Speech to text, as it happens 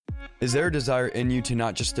Is there a desire in you to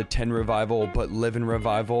not just attend revival, but live in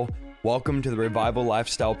revival? Welcome to the Revival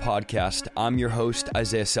Lifestyle Podcast. I'm your host,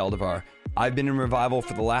 Isaiah Saldivar. I've been in revival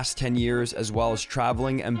for the last 10 years, as well as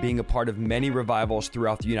traveling and being a part of many revivals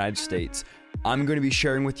throughout the United States. I'm going to be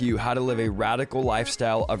sharing with you how to live a radical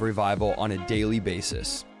lifestyle of revival on a daily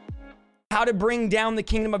basis. How to bring down the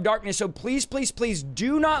kingdom of darkness. So please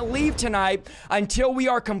do not leave tonight until we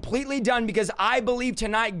are completely done, because I believe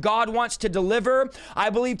tonight God wants to deliver. I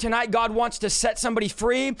believe tonight God wants to set somebody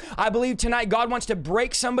free. I believe tonight God wants to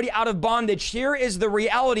break somebody out of bondage. Here is the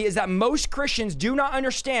reality, is that most Christians do not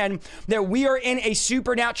understand that we are in a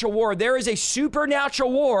supernatural war. There is a supernatural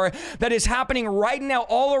war that is happening right now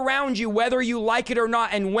all around you, whether you like it or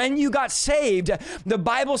not. And when you got saved, the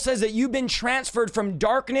Bible says that you've been transferred from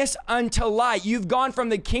darkness unto light. You've gone from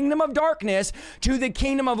the kingdom of darkness to the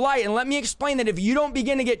kingdom of light. And let me explain that if you don't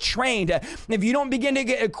begin to get trained, if you don't begin to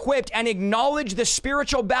get equipped and acknowledge the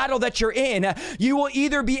spiritual battle that you're in, you will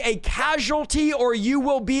either be a casualty or you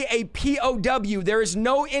will be a POW. There is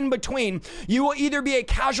no in between. You will either be a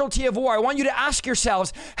casualty of war. I want you to ask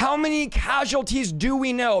yourselves, how many casualties do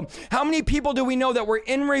we know? How many people do we know that were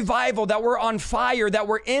in revival, that were on fire, that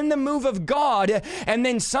were in the move of God, and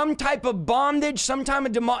then some type of bondage, some type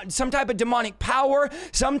of demonic power,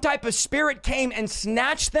 some type of spirit came and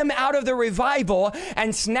snatched them out of the revival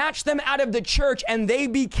and snatched them out of the church, and they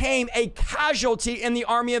became a casualty in the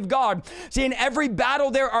army of God. See, in every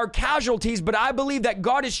battle there are casualties, but I believe that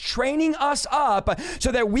God is training us up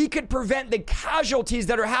so that we could prevent the casualties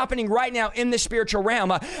that are happening right now in the spiritual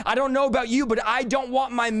realm. I don't know about you, but I don't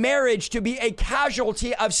want my marriage to be a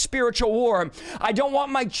casualty of spiritual war. I don't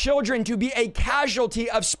want my children to be a casualty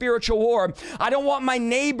of spiritual war. I don't want my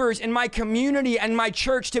neighbors in my community and my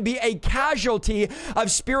church to be a casualty of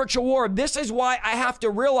spiritual war. This is why I have to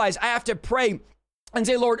realize, I have to pray and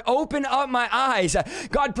say, Lord, open up my eyes.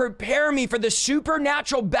 God, prepare me for the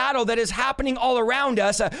supernatural battle that is happening all around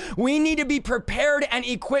us. We need to be prepared and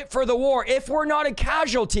equipped for the war. If we're not a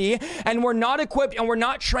casualty and we're not equipped and we're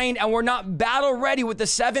not trained and we're not battle ready with the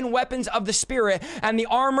 7 weapons of the Spirit and the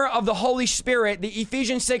armor of the Holy Spirit, the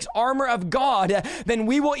Ephesians 6 armor of God, then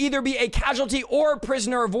we will either be a casualty or a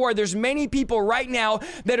prisoner of war. There's many people right now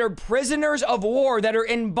that are prisoners of war, that are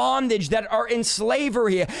in bondage, that are in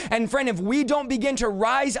slavery. And friend, if we don't begin to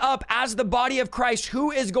rise up as the body of Christ,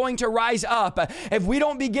 who is going to rise up? If we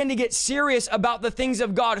don't begin to get serious about the things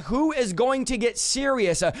of God, who is going to get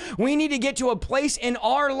serious? We need to get to a place in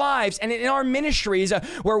our lives and in our ministries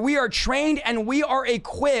where we are trained and we are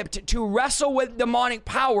equipped to wrestle with demonic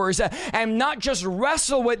powers, and not just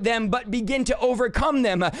wrestle with them, but begin to overcome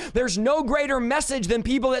them. There's no greater message than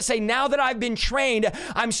people that say, now that I've been trained,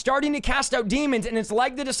 I'm starting to cast out demons. And it's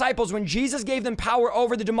like the disciples, when Jesus gave them power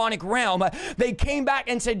over the demonic realm, they came back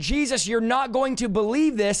and said, Jesus, you're not going to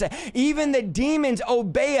believe this. Even the demons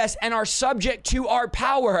obey us and are subject to our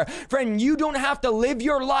power. Friend, you don't have to live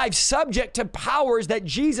your life subject to powers that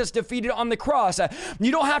Jesus defeated on the cross.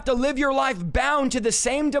 You don't have to live your life bound to the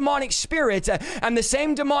same demonic spirits and the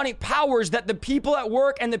same demonic powers that the people at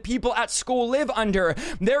work and the people at school live under.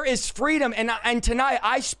 There is freedom, and tonight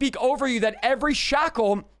I speak over you that every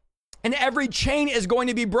shackle and every chain is going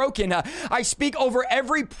to be broken. I speak over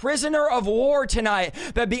every prisoner of war tonight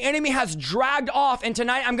that the enemy has dragged off. And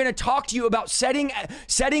tonight I'm going to talk to you about setting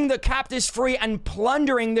the captives free and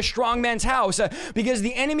plundering the strong man's house, because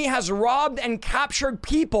the enemy has robbed and captured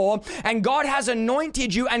people, and God has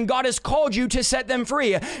anointed you and God has called you to set them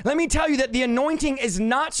free. Let me tell you that the anointing is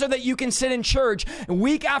not so that you can sit in church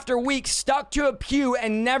week after week stuck to a pew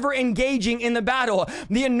and never engaging in the battle.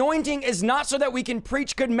 The anointing is not so that we can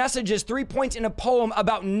preach good messages, 3 points in a poem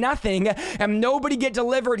about nothing, and nobody get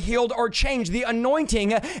delivered, healed, or changed. The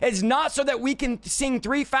anointing is not so that we can sing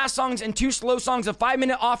 3 fast songs and 2 slow songs, a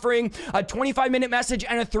 5-minute offering, a 25-minute message,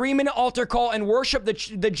 and a 3-minute altar call and worship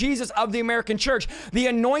the Jesus of the American church. The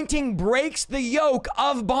anointing breaks the yoke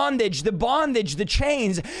of bondage, the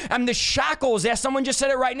chains, and the shackles. Yes, someone just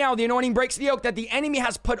said it right now. The anointing breaks the yoke that the enemy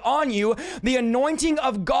has put on you. The anointing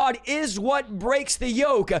of God is what breaks the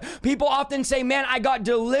yoke. People often say, man, I got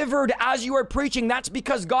delivered as you are preaching. That's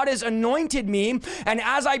because God has anointed me, and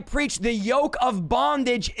as I preach, the yoke of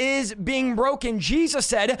bondage is being broken. Jesus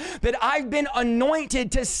said that I've been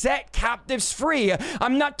anointed to set captives free.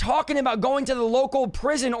 I'm not talking about going to the local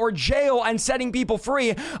prison or jail and setting people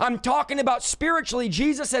free. I'm talking about spiritually.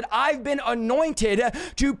 Jesus said, I've been anointed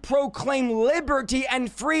to proclaim liberty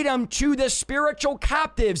and freedom to the spiritual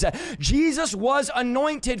captives. Jesus was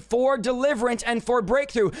anointed for deliverance and for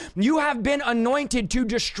breakthrough. You have been anointed to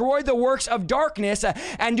destroy destroy the works of darkness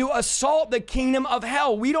and to assault the kingdom of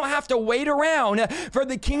hell. We don't have to wait around for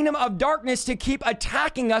the kingdom of darkness to keep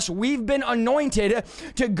attacking us. We've been anointed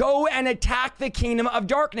to go and attack the kingdom of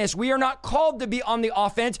darkness. We are not called to be on the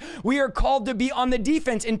offense. We are called to be on the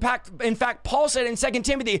defense. In fact, Paul said in 2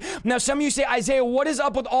 Timothy, now some of you say, Isaiah, what is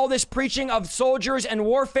up with all this preaching of soldiers and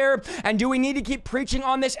warfare? And do we need to keep preaching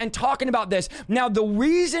on this and talking about this? Now, the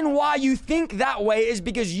reason why you think that way is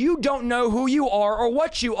because you don't know who you are or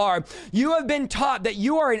what you are. You have been taught that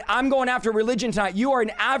you are I'm going after religion tonight. You are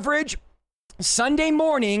an average Sunday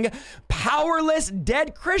morning, powerless,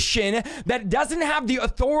 dead Christian that doesn't have the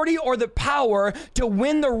authority or the power to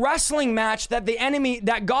win the wrestling match that the enemy,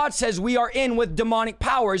 that God says we are in with demonic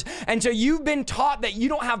powers. And so you've been taught that you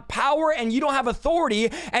don't have power and you don't have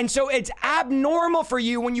authority. And so it's abnormal for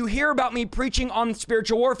you when you hear about me preaching on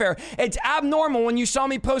spiritual warfare. It's abnormal when you saw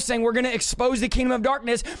me post saying we're going to expose the kingdom of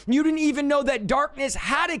darkness. You didn't even know that darkness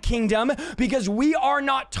had a kingdom, because we are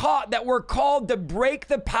not taught that we're called to break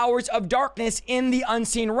the powers of darkness in the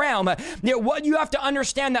unseen realm. What you have to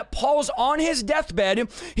understand, that Paul's on his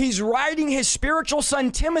deathbed. He's writing his spiritual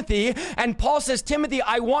son Timothy, and Paul says, Timothy,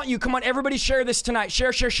 I want you, come on, everybody share this tonight.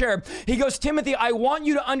 Share. He goes, Timothy, I want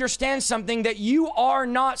you to understand something, that you are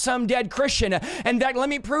not some dead Christian. And that, let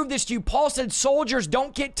me prove this to you. Paul said soldiers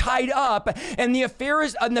don't get tied up in the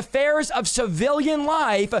affairs of civilian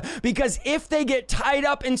life, because if they get tied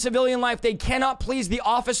up in civilian life, they cannot please the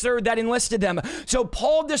officer that enlisted them. So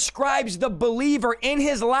Paul describes the believer in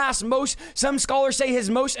his some scholars say his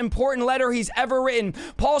most important letter he's ever written.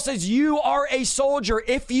 Paul says, you are a soldier.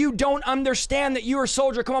 If you don't understand that you are a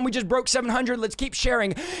soldier, come on, we just broke 700. Let's keep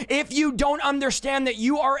sharing. If you don't understand that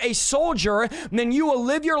you are a soldier, then you will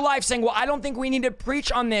live your life saying, well, I don't think we need to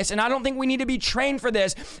preach on this, and I don't think we need to be trained for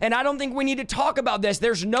this, and I don't think we need to talk about this.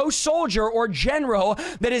 There's no soldier or general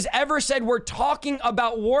that has ever said we're talking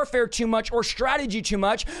about warfare too much or strategy too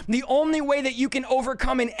much. The only way that you can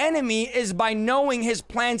overcome an enemy is by knowing his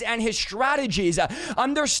plans and his strategies.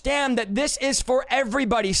 Understand that this is for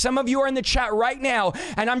everybody. Some of you are in the chat right now,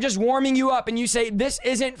 and I'm just warming you up, and you say, this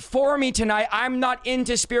isn't for me tonight. I'm not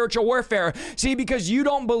into spiritual warfare. See, because you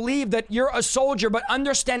don't believe that you're a soldier, but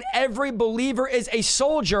understand every believer is a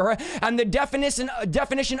soldier, and the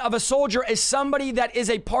definition of a soldier is somebody that is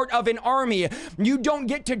a part of an army. You don't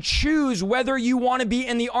get to choose whether you want to be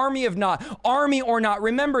in the army or not.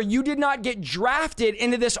 Remember, you did not get drafted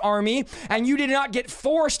into this army, and you did not get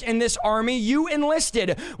forced in this army. You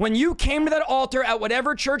enlisted. When you came to that altar at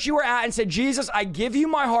whatever church you were at and said, Jesus, I give you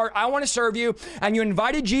my heart, I want to serve you, and you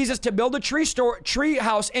invited Jesus to build a tree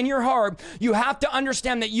house in your heart, you have to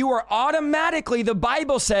understand that you are automatically, the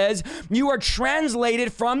Bible says, you are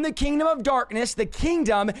translated from the kingdom of darkness, the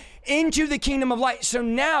kingdom, into the kingdom of light. So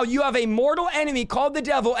now you have a mortal enemy called the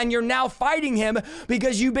devil, and you're now fighting him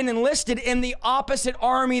because you've been enlisted in the opposite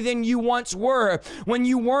army than you once were. When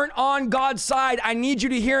you weren't on God's side, I need you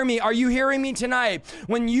to hear me. Are you hearing me tonight?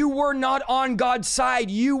 When you were not on God's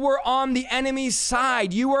side, you were on the enemy's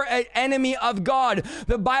side. You were an enemy of God.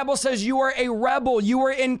 The Bible says you were a rebel. You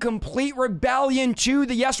were in complete rebellion to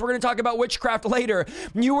yes, we're going to talk about witchcraft later.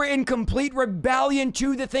 You were in complete rebellion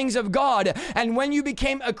to the things of God. And when you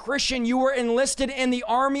became a Christian, you were enlisted in the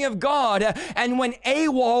army of God, and when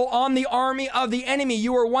AWOL on the army of the enemy.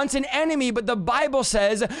 You were once an enemy, but the Bible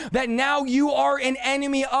says that now you are an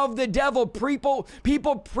enemy of the devil.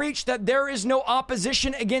 People preach that there is no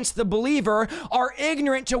opposition against the believer, are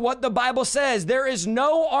ignorant to what the Bible says. There is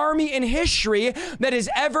no army in history that has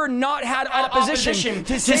ever not had opposition.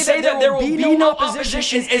 To say that there will be no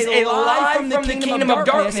opposition is a lie from the kingdom of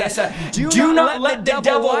darkness. Do not let the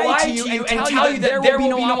devil lie to you and tell you that there will be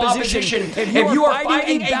no opposition. If you are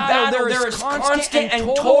fighting a battle, there is constant and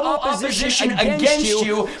total opposition against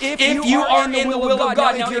you if you are in the will of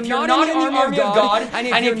God. Now, if you're not in the army of God,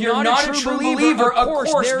 and if you're not a true believer, of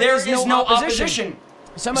course, there is no opposition.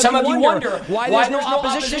 Some of you wonder why there's no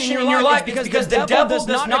opposition in your life, because the devil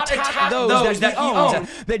does not attack those that he owns.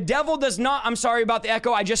 The devil does not, I'm sorry about the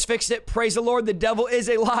echo, I just fixed it, praise the Lord, the devil is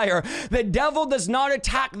a liar. The devil does not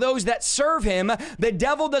attack those that serve him. The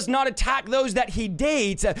devil does not attack those that he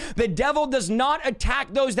dates. The devil does not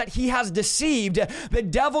attack those that he has deceived. The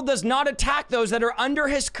devil does not attack those that are under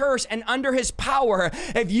his curse and under his power.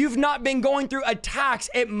 If you've not been going through attacks,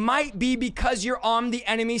 it might be because you're on the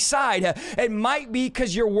enemy's side. It might be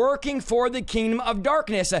because you're working for the kingdom of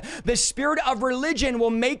darkness. The spirit of religion will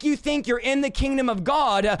make you think you're in the kingdom of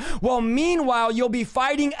God, while meanwhile you'll be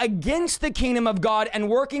fighting against the kingdom of God and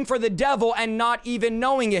working for the devil and not even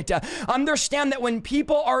knowing it. Understand that when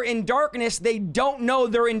people are in darkness, they don't know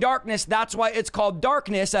they're in darkness. That's why it's called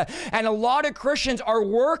darkness. And a lot of Christians are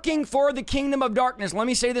working for the kingdom of darkness. Let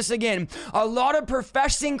me say this again. A lot of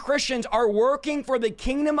professing Christians are working for the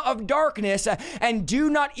kingdom of darkness and do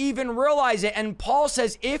not even realize it. And Paul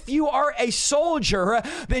says, if you are a soldier,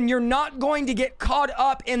 then you're not going to get caught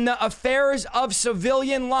up in the affairs of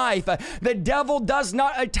civilian life. The devil does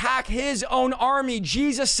not attack his own army.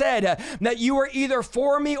 Jesus said that you are either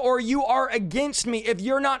for me or you are against me. If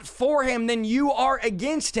you're not for him, then you are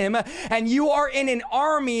against him, and you are in an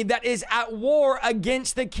army that is at war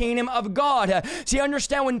against the kingdom of God. See,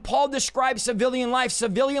 understand, when Paul describes civilian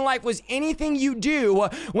life was anything you do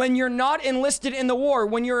when you're not enlisted in the war,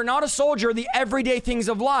 when you're not a soldier, the everyday things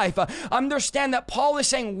of life. Understand that Paul is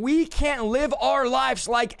saying we can't live our lives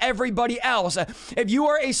like everybody else. If you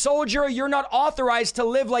are a soldier, you're not authorized to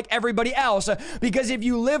live like everybody else, because if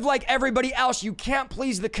you live like everybody else, you can't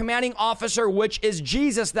please the commanding officer, which is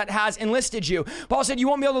Jesus, that has enlisted you. Paul said you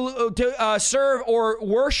won't be able to serve or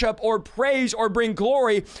worship or praise or bring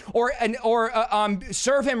glory or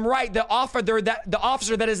serve him right. The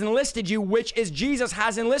officer that has enlisted you, which is Jesus,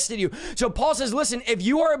 has enlisted you. So Paul says, listen, if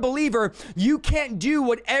you are a believer, you can't do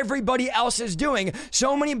what everybody else is doing.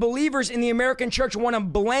 So many believers in the American church want to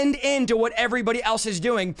blend into what everybody else is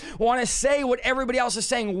doing, want to say what everybody else is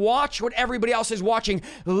saying, watch what everybody else is watching,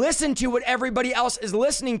 listen to what everybody else is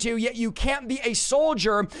listening to, yet you can't be a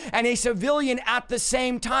soldier and a civilian at the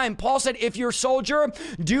same time. Paul said, if you're a soldier,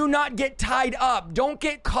 do not get tied up. Don't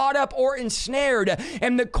get caught up or ensnared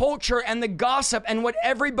in the culture and the gossip and what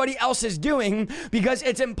everybody else is doing, because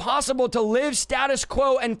it's impossible to live status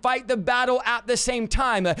quo and fight the battle at the same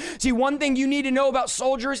time. See, one thing you need to know about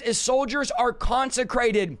soldiers is soldiers are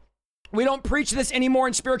consecrated. We don't preach this anymore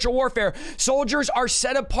in spiritual warfare. Soldiers are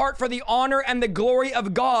set apart for the honor and the glory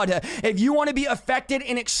of God. If you want to be effective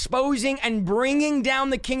in exposing and bringing down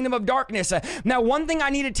the kingdom of darkness. Now, one thing I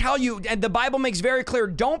need to tell you, and the Bible makes very clear,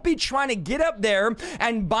 don't be trying to get up there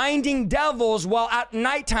and binding devils while at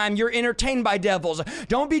nighttime you're entertained by devils.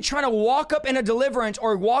 Don't be trying to walk up in a deliverance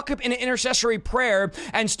or walk up in an intercessory prayer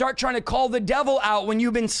and start trying to call the devil out when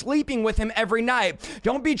you've been sleeping with him every night.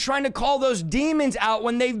 Don't be trying to call those demons out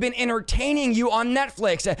when they've been entertaining you on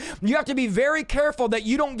Netflix. You have to be very careful that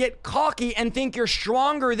you don't get cocky and think you're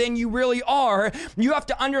stronger than you really are. You have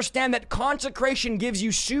to understand that consecration gives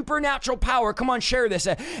you supernatural power. Come on, share this.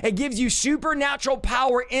 It gives you supernatural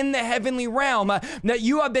power in the heavenly realm, that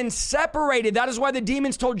you have been separated. That is why the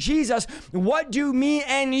demons told Jesus, what do me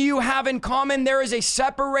and you have in common? There is a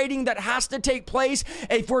separating that has to take place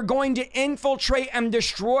if we're going to infiltrate and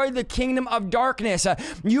destroy the kingdom of darkness.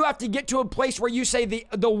 You have to get to a place where you say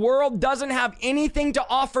the world doesn't have anything to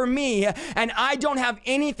offer me, and I don't have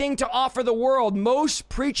anything to offer the world. Most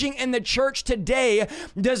preaching in the church today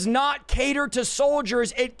does not cater to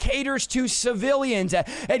soldiers. It caters to civilians.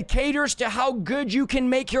 It caters to how good you can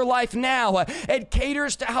make your life now. It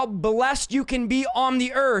caters to how blessed you can be on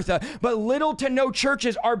the earth. But little to no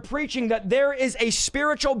churches are preaching that there is a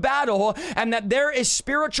spiritual battle and that there is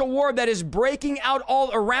spiritual war that is breaking out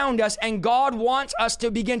all around us, and God wants us to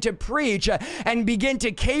begin to preach and begin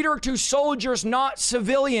to cater to soldiers, not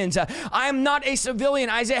civilians. I am not a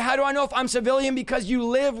civilian. Isaiah, how do I know if I'm civilian? Because you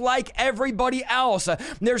live like everybody else.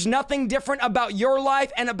 There's nothing different about your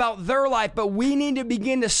life and about their life, but we need to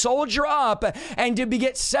begin to soldier up and to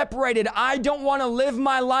get separated. I don't want to live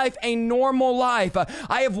my life a normal life.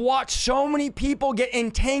 I have watched so many people get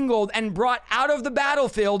entangled and brought out of the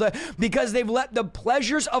battlefield because they've let the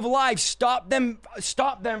pleasures of life stop them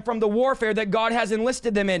from the warfare that God has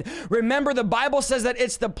enlisted them in. Remember, the Bible says that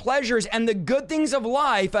it's the pleasures and the good things of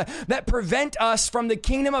life that prevent us from the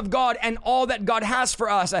kingdom of God and all that God has for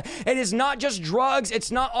us. It is not just drugs, it's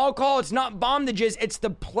not alcohol, it's not bondages, it's the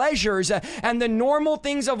pleasures and the normal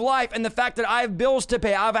things of life, and the fact that I have bills to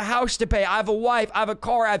pay, I have a house to pay, I have a wife, I have a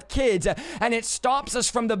car, I have kids, and it stops us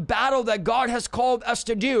from the battle that God has called us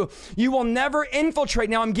to do. You will never infiltrate.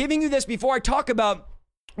 Now, I'm giving you this before I talk about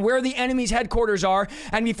where the enemy's headquarters are,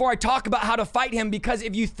 and before I talk about how to fight him, because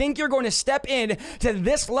if you think you're going to step in to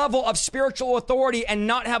this level of spiritual authority and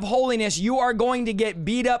not have holiness, you are going to get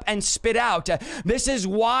beat up and spit out. This is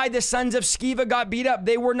why the sons of Sceva got beat up.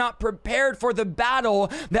 They were not prepared for the battle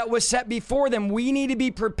that was set before them. We need to be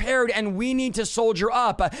prepared, and we need to soldier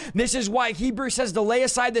up. This is why Hebrews says to lay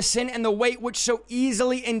aside the sin and the weight which so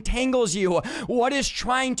easily entangles you. What is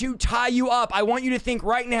trying to tie you up? I want you to think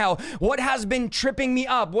right now, what has been tripping me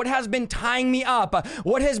up? up, what has been tying me up,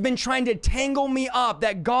 what has been trying to tangle me up,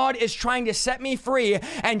 that God is trying to set me free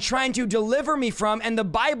and trying to deliver me from. And the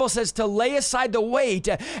Bible says to lay aside the weight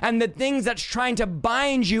and the things that's trying to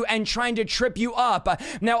bind you and trying to trip you up.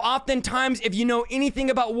 Now, oftentimes, if you know anything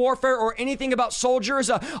about warfare or anything about soldiers,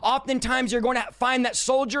 oftentimes you're going to find that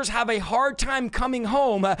soldiers have a hard time coming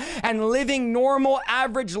home and living normal,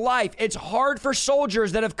 average life. It's hard for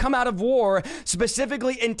soldiers that have come out of war,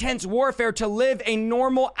 specifically intense warfare, to live a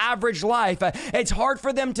normal, average life. It's hard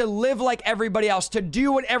for them to live like everybody else, to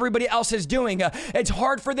do what everybody else is doing. It's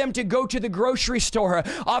hard for them to go to the grocery store.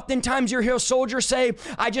 Oftentimes you hear soldiers say,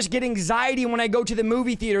 I just get anxiety when I go to the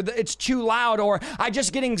movie theater, it's too loud, or I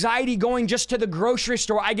just get anxiety going just to the grocery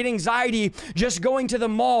store. I get anxiety just going to the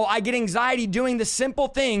mall. I get anxiety doing the simple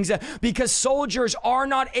things because soldiers are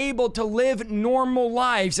not able to live normal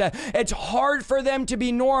lives. It's hard for them to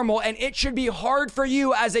be normal, and it should be hard for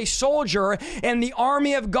you as a soldier in the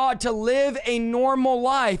army of God to live a normal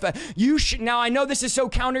life. You should. Now, I know this is so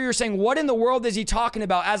counter. You're saying, what in the world is he talking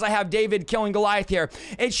about? As I have David killing Goliath here,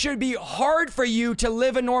 it should be hard for you to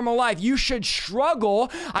live a normal life. You should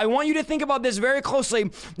struggle. I want you to think about this very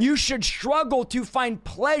closely. You should struggle to find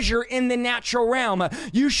pleasure in the natural realm.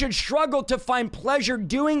 You should struggle to find pleasure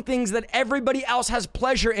doing things that everybody else has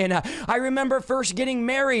pleasure in. I remember first getting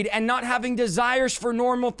married and not having desires for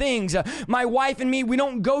normal things. My wife and me, we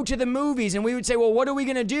don't go to the movies, and we would say, well, what are we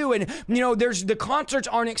going to do? And, there's the concerts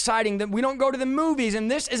aren't exciting, that we don't go to the movies, and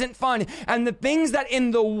this isn't fun. And the things that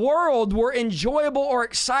in the world were enjoyable or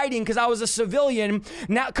exciting because I was a civilian.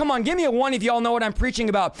 Now, come on, give me a one if y'all know what I'm preaching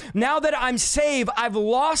about. Now that I'm saved, I've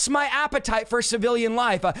lost my appetite for civilian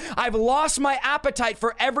life. I've lost my appetite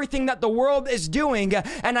for everything that the world is doing,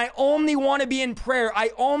 and I only want to be in prayer.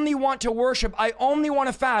 I only want to worship. I only want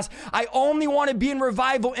to fast. I only want to be in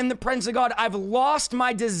revival in the presence of God. I've lost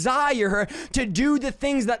my desire to do the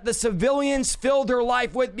things that the civilians fill their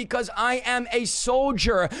life with because I am a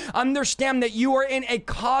soldier. Understand that you are in a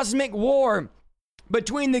cosmic war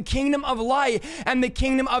between the kingdom of light and the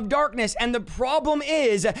kingdom of darkness. And the problem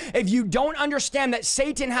is, if you don't understand that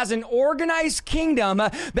Satan has an organized kingdom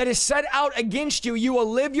that is set out against you, you will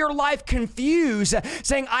live your life confused,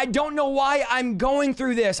 saying, I don't know why I'm going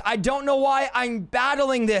through this. I don't know why I'm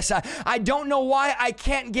battling this. I don't know why I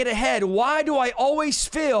can't get ahead. Why do I always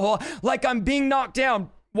feel like I'm being knocked down?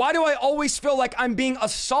 Why do I always feel like I'm being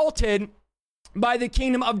assaulted by the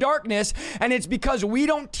kingdom of darkness? And it's because we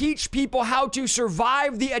don't teach people how to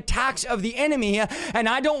survive the attacks of the enemy. And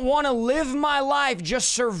I don't want to live my life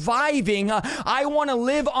just surviving. I want to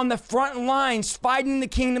live on the front lines fighting the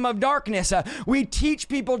kingdom of darkness. We teach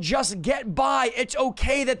people just get by. It's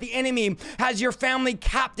okay that the enemy has your family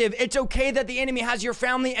captive. It's okay that the enemy has your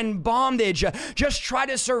family in bondage. Just try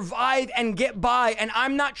to survive and get by. And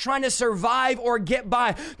I'm not trying to survive or get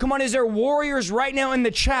by. Come on, is there warriors right now in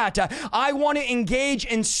the chat? I want to engage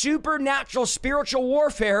in supernatural spiritual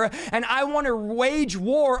warfare, and I want to wage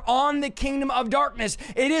war on the kingdom of darkness.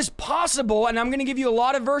 It is possible, and I'm going to give you a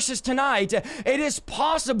lot of verses tonight. It is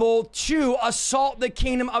possible to assault the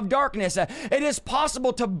kingdom of darkness. It is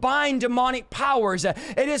possible to bind demonic powers.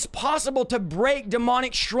 It is possible to break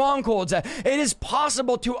demonic strongholds. It is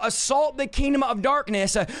possible to assault the kingdom of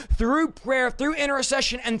darkness through prayer, through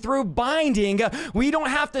intercession, and through binding. We don't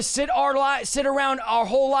have to sit around our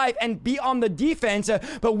whole life and be on the defense,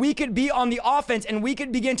 but we could be on the offense, and we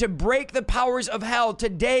could begin to break the powers of hell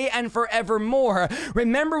today and forevermore.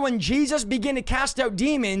 Remember when Jesus began to cast out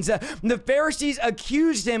demons, the Pharisees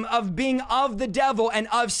accused him of being of the devil and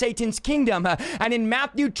of Satan's kingdom. And in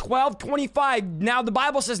Matthew 12:25, now the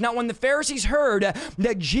Bible says, now when the Pharisees heard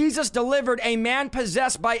that Jesus delivered a man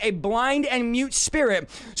possessed by a blind and mute spirit,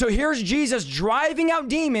 so here's Jesus driving out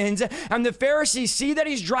demons, and the Pharisees see that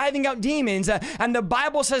he's driving out demons, and the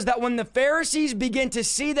Bible says that when the Pharisees begin to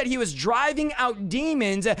see that he was driving out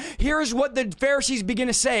demons, here's what the Pharisees begin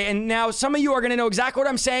to say. And now some of you are going to know exactly what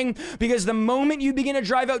I'm saying, because the moment you begin to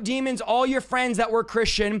drive out demons, all your friends that were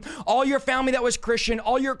Christian, all your family that was Christian,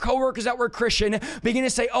 all your coworkers that were Christian begin to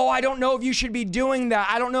say, oh, I don't know if you should be doing that.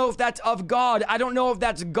 I don't know if that's of God. I don't know if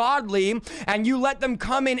that's godly. And you let them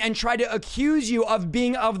come in and try to accuse you of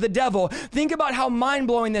being of the devil. Think about how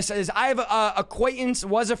mind-blowing this is. I have an acquaintance,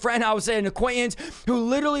 was a friend, I would say an acquaintance, who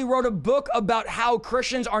literally wrote a book about how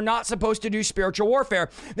Christians are not supposed to do spiritual warfare.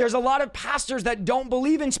 There's a lot of pastors that don't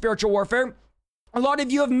believe in spiritual warfare. A lot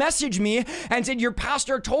of you have messaged me and said your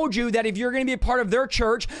pastor told you that if you're going to be a part of their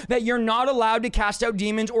church, that you're not allowed to cast out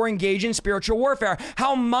demons or engage in spiritual warfare.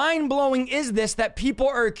 How mind-blowing is this that people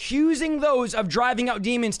are accusing those of driving out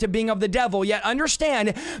demons to being of the devil, yet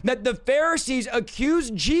understand that the Pharisees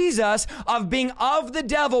accused Jesus of being of the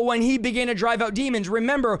devil when he began to drive out demons.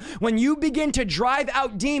 Remember, when you begin to drive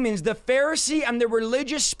out demons, the Pharisee and the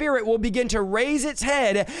religious spirit will begin to raise its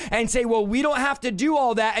head and say, well, we don't have to do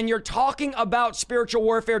all that, and you're talking about spiritual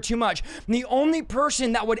warfare too much. The only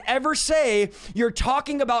person that would ever say you're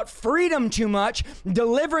talking about freedom too much,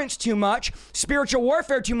 deliverance too much, spiritual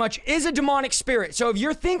warfare too much is a demonic spirit. So if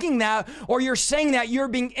you're thinking that, or you're saying that, you're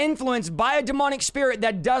being influenced by a demonic spirit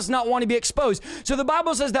that does not want to be exposed. So the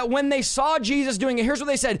Bible says that when they saw Jesus doing it, here's what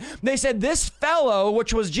they said. They said, this fellow,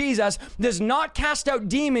 which was Jesus, does not cast out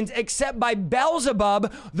demons except by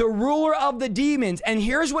Beelzebub, the ruler of the demons. And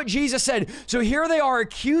here's what Jesus said. So here they are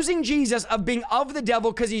accusing Jesus of being of the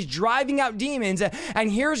devil because he's driving out demons. And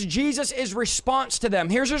here's Jesus' response to them.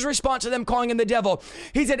 Here's his response to them calling him the devil.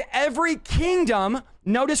 He said, every kingdom,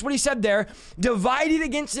 notice what he said there, divided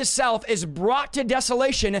against itself is brought to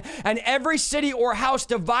desolation, and every city or house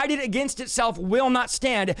divided against itself will not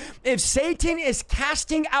stand. If Satan is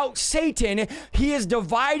casting out Satan, he is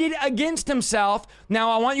divided against himself. Now,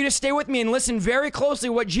 I want you to stay with me and listen very closely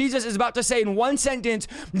what Jesus is about to say in one sentence.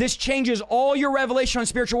 This changes all your revelation on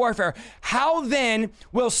spiritual warfare. How then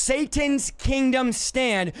will Satan's kingdom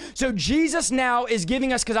stand? So Jesus now is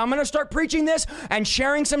giving us, because I'm going to start preaching this and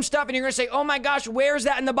sharing some stuff, and you're going to say, oh my gosh, where's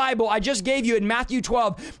that in the Bible? I just gave you in Matthew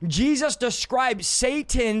 12. Jesus described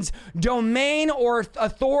Satan's domain or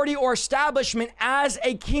authority or establishment as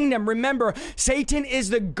a kingdom. Remember, Satan is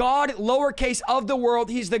the God, lowercase, of the world.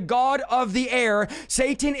 He's the God of the air.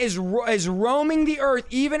 Satan is roaming the earth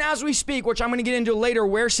even as we speak, which I'm going to get into later,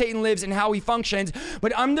 where Satan lives and how he functions.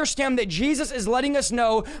 But understand that Jesus is letting us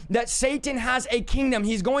know that Satan has a kingdom.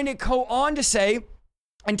 He's going to go on to say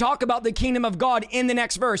and talk about the kingdom of God in the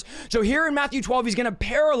next verse. So here in Matthew 12, he's going to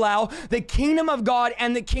parallel the kingdom of God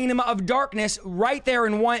and the kingdom of darkness right there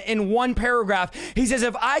in one paragraph. He says,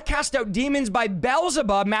 if I cast out demons by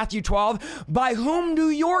Beelzebub, Matthew 12, by whom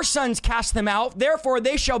do your sons cast them out? Therefore,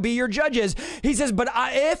 they shall be your judges. He says, but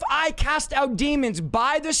if I cast out demons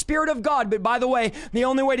by the Spirit of God, but by the way, the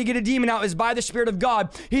only way to get a demon out is by the Spirit of God.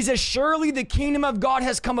 He says, surely the kingdom of God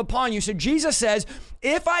has come upon you. So Jesus says,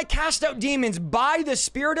 if I cast out demons by the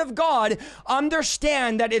Spirit of God,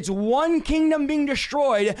 understand that it's one kingdom being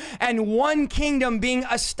destroyed and one kingdom being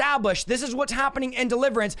established. This is what's happening in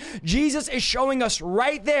deliverance. Jesus is showing us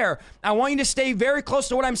right there. I want you to stay very close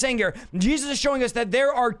to what I'm saying here. Jesus is showing us that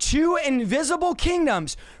there are two invisible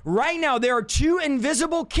kingdoms. Right now, there are two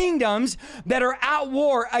invisible kingdoms that are at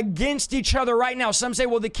war against each other right now. Some say,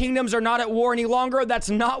 well, the kingdoms are not at war any longer. That's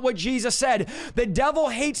not what Jesus said. The devil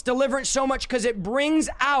hates deliverance so much because it brings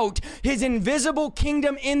out his invisible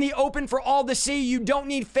kingdom in the open for all to see. You don't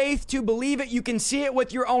need faith to believe it. You can see it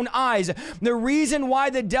with your own eyes. The reason why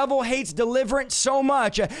the devil hates deliverance so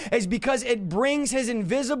much is because it brings his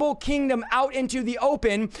invisible kingdom out into the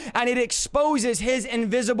open and it exposes his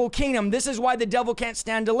invisible kingdom. This is why the devil can't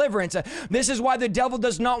stand deliverance. This is why the devil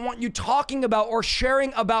does not want you talking about or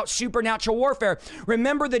sharing about supernatural warfare.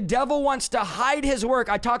 Remember, the devil wants to hide his work.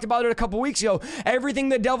 I talked about it a couple weeks ago. Everything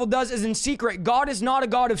the devil does is in secret. God is not a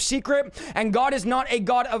God of secret, and God is not a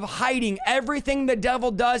God of hiding. Everything the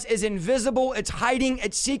devil does is invisible, it's hiding,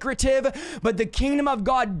 it's secretive, but the kingdom of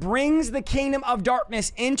God brings the kingdom of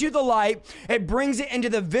darkness into the light. It brings it into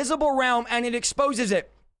the visible realm and it exposes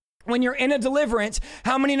it. When you're in a deliverance,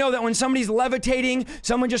 how many know that when somebody's levitating,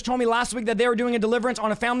 someone just told me last week that they were doing a deliverance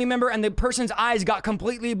on a family member and the person's eyes got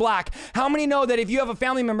completely black. How many know that if you have a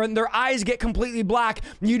family member and their eyes get completely black,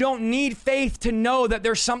 you don't need faith to know that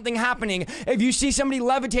there's something happening? If you see somebody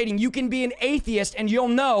levitating, you can be an atheist and you'll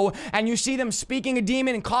know, and you see them speaking a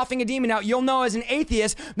demon and coughing a demon out, you'll know as an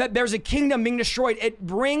atheist that there's a kingdom being destroyed. It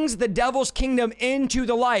brings the devil's kingdom into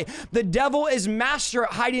the light. The devil is master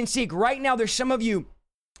at hide and seek. Right now, there's some of you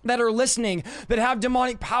that are listening that have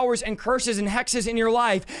demonic powers and curses and hexes in your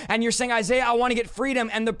life, and you're saying, Isaiah, I want to get freedom,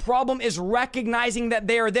 and the problem is recognizing that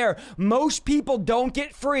they are there. Most people don't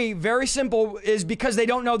get free, very simple, is because they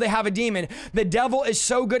don't know they have a demon. The devil is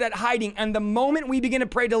so good at hiding, and the moment we begin to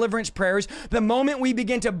pray deliverance prayers, the moment we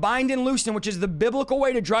begin to bind and loosen, which is the biblical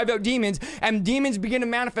way to drive out demons, and demons begin to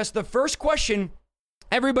manifest, the first question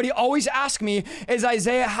Everybody always asks me is,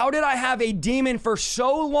 Isaiah, how did I have a demon for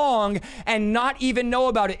so long and not even know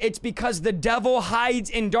about it? It's because the devil hides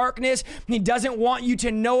in darkness. He doesn't want you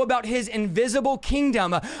to know about his invisible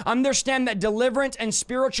kingdom. Understand that deliverance and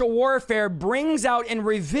spiritual warfare brings out and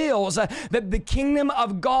reveals that the kingdom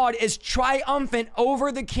of God is triumphant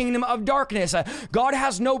over the kingdom of darkness. God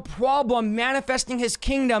has no problem manifesting his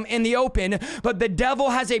kingdom in the open, but the devil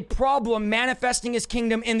has a problem manifesting his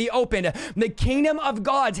kingdom in the open. The kingdom of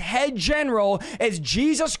God's head general is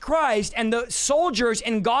Jesus Christ, and the soldiers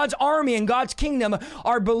in God's army and God's kingdom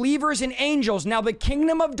are believers and angels. Now, the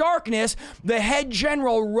kingdom of darkness, the head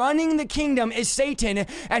general running the kingdom is Satan,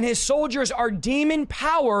 and his soldiers are demon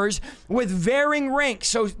powers with varying ranks.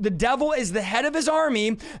 So the devil is the head of his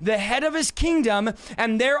army, the head of his kingdom,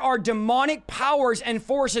 and there are demonic powers and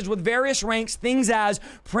forces with various ranks, things as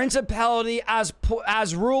principality, as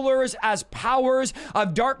rulers, as powers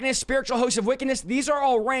of darkness, spiritual hosts of wickedness. These are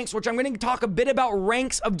all ranks, which I'm going to talk a bit about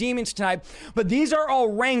ranks of demons tonight, but these are all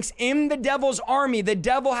ranks in the devil's army. The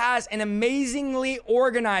devil has an amazingly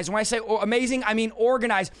organized, when I say amazing, I mean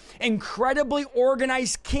organized, incredibly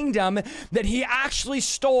organized kingdom that he actually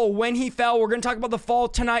stole when he fell. We're going to talk about the fall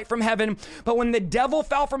tonight from heaven, but when the devil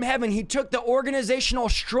fell from heaven, he took the organizational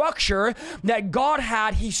structure that God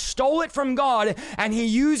had, he stole it from God, and he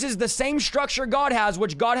uses the same structure God has,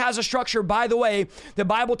 which God has a structure, by the way. The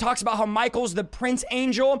Bible talks about how Michael's the prince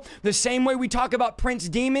angel. The same way we talk about prince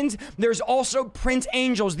demons, there's also prince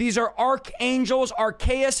angels. These are archangels,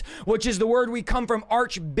 archeus, which is the word we come from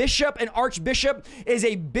archbishop. An archbishop is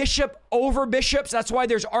a bishop over bishops. That's why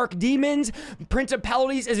there's archdemons.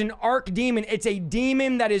 Principalities is an archdemon. It's a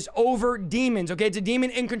demon that is over demons. Okay, it's a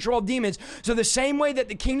demon in control of demons. So the same way that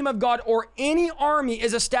the kingdom of God or any army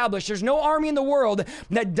is established, there's no army in the world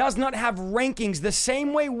that does not have rankings. The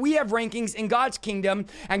same way we have rankings in God's kingdom,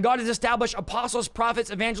 and God has established apostles,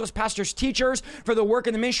 prophets, evangelists, pastors, teachers for the work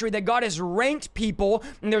of the ministry, that God has ranked people,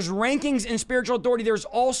 and there's rankings in spiritual authority. There's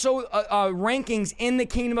also rankings in the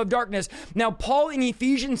kingdom of darkness. Now, Paul in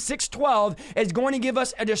Ephesians 6:12 is going to give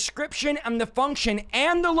us a description and the function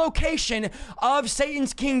and the location of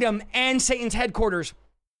Satan's kingdom and Satan's headquarters.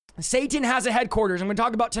 Satan has a headquarters. I'm going to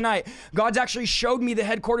talk about tonight. God's actually showed me the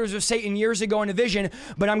headquarters of Satan years ago in a vision,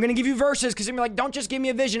 but I'm going to give you verses because you're like, don't just give me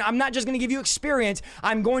a vision. I'm not just going to give you experience.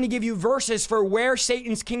 I'm going to give you verses for where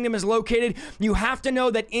Satan's kingdom is located. You have to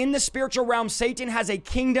know that in the spiritual realm, Satan has a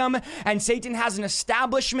kingdom and Satan has an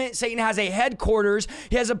establishment. Satan has a headquarters.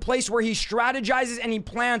 He has a place where he strategizes and he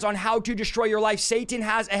plans on how to destroy your life. Satan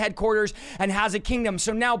has a headquarters and has a kingdom.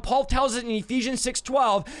 So now Paul tells us in Ephesians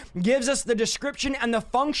 6:12, gives us the description and the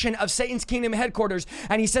function of Satan's kingdom headquarters.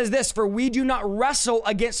 And he says this, for we do not wrestle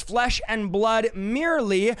against flesh and blood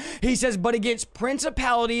merely, he says, but against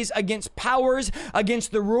principalities, against powers,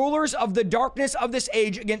 against the rulers of the darkness of this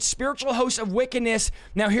age, against spiritual hosts of wickedness.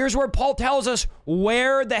 Now here's where Paul tells us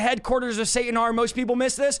where the headquarters of Satan are. Most people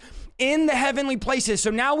miss this. In the heavenly places. So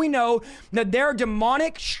now we know that there are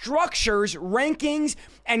demonic structures, rankings,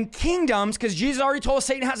 and kingdoms, because Jesus already told us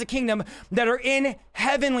Satan has a kingdom, that are in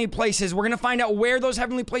heavenly places. We're going to find out where those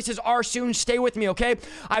heavenly places are soon. Stay with me, okay?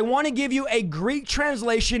 I want to give you a Greek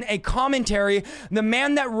translation, a commentary. The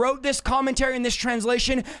man that wrote this commentary and this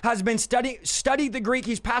translation has been studied the Greek.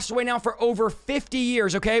 He's passed away now for over 50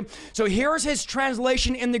 years, okay? So here's his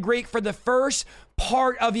translation in the Greek for the first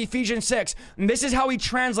part of Ephesians 6. And this is how we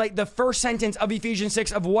translate the first sentence of Ephesians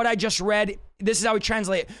 6 of what I just read. This is how we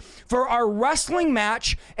translate it. For our wrestling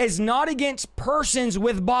match is not against persons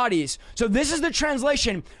with bodies. So this is the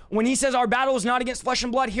translation. When he says our battle is not against flesh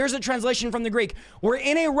and blood, here's the translation from the Greek. We're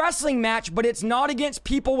in a wrestling match, but it's not against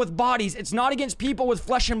people with bodies. It's not against people with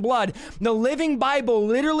flesh and blood. The Living Bible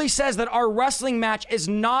literally says that our wrestling match is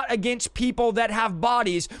not against people that have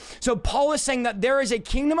bodies. So Paul is saying that there is a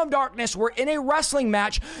kingdom of darkness. We're in a wrestling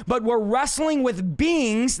match, but we're wrestling with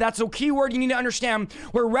beings. That's a key word you need to understand.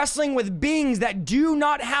 We're wrestling with beings that do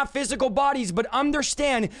not have physical bodies, but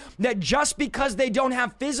understand that just because they don't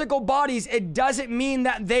have physical bodies, it doesn't mean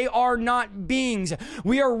that they are not beings.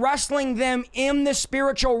 We are wrestling them in the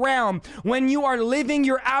spiritual realm. When you are living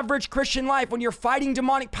your average Christian life, when you're fighting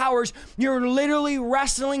demonic powers, you're literally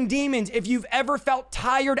wrestling demons. If you've ever felt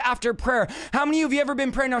tired after prayer, how many of you have ever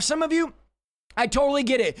been praying? Now, some of you, I totally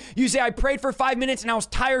get it. You say, I prayed for 5 minutes and I was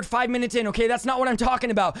tired 5 minutes in. Okay, that's not what I'm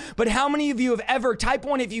talking about. But how many of you have ever, type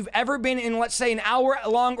 1, if you've ever been in, let's say, an hour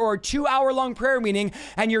long or a 2 hour long prayer meeting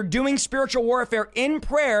and you're doing spiritual warfare in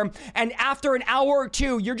prayer, and after an hour or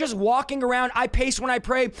two, you're just walking around. I pace when I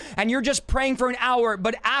pray, and you're just praying for an hour.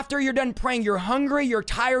 But after you're done praying, you're hungry, you're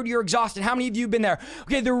tired, you're exhausted. How many of you have been there?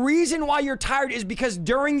 Okay, the reason why you're tired is because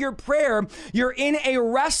during your prayer, you're in a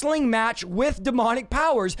wrestling match with demonic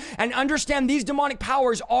powers. And understand, these demonic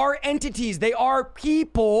powers are entities. They are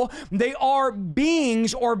people. They are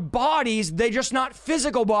beings or bodies. They're just not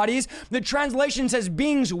physical bodies. The translation says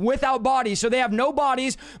beings without bodies. So they have no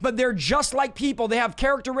bodies, but they're just like people. They have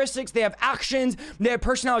characteristics. They have actions. They have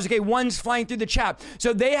personalities. Okay, one's flying through the chat.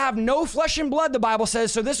 So they have no flesh and blood, the Bible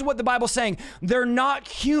says. So this is what the Bible's saying. They're not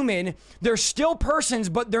human. They're still persons,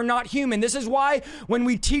 but they're not human. This is why when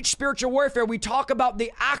we teach spiritual warfare, we talk about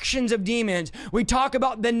the actions of demons. We talk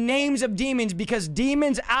about the names of demons, because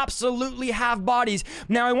demons absolutely have bodies.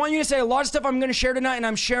 Now, I want you to say a lot of stuff I'm going to share tonight, and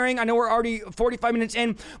I'm sharing. I know we're already 45 minutes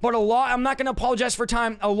in, but I'm not going to apologize for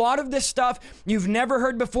time. A lot of this stuff you've never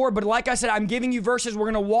heard before, but like I said, I'm giving you verses.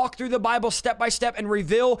 We're going to walk through the Bible step by step and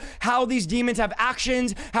reveal how these demons have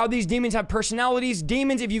actions, how these demons have personalities.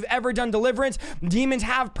 Demons, if you've ever done deliverance, demons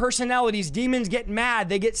have personalities. Demons get mad,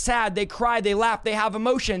 they get sad, they cry, they laugh, they have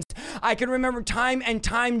emotions. I can remember time and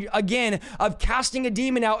time again of casting a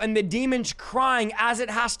demon out and the demon's crying as it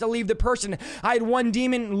has to leave the person. I had one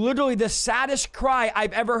demon, literally the saddest cry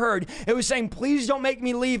I've ever heard. It was saying, please don't make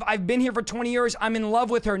me leave. I've been here for 20 years. I'm in love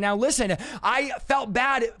with her. Now listen, I felt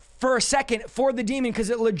bad for a second for the demon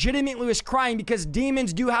because it legitimately was crying, because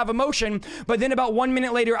demons do have emotion. But then about 1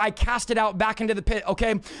 minute later, I cast it out back into the pit.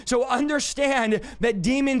 Okay. So understand that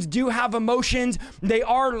demons do have emotions. They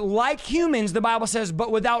are like humans, the Bible says,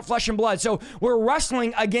 but without flesh and blood. So we're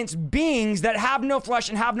wrestling against beings that have no flesh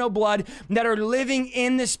and have no blood, that are living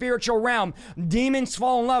in the spiritual realm. Demons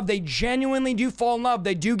fall in love. They genuinely do fall in love.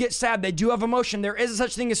 They do get sad. They do have emotion. There is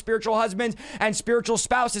such thing as spiritual husbands and spiritual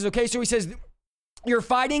spouses. Okay. So he says, you're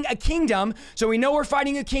fighting a kingdom. So we know we're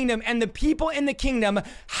fighting a kingdom, and the people in the kingdom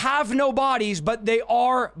have no bodies, but they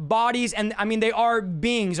are bodies, and they are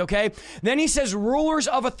beings, okay? Then he says rulers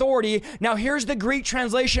of authority. Now here's the Greek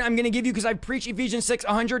translation I'm going to give you, because I've preached Ephesians 6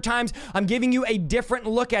 100 times. I'm giving you a different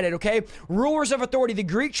look at it, okay? Rulers of authority. The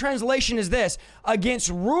Greek translation is this: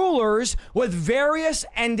 against rulers with various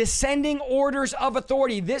and descending orders of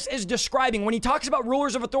authority. This is describing, when he talks about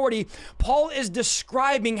rulers of authority, Paul is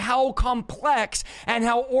describing how complex and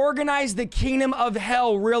how organized the kingdom of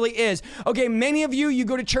hell really is. Okay, many of you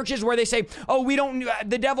go to churches where they say, oh,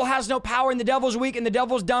 the devil has no power, and the devil's weak, and the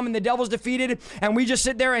devil's dumb, and the devil's defeated, and we just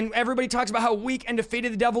sit there and everybody talks about how weak and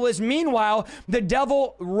defeated the devil is. Meanwhile, the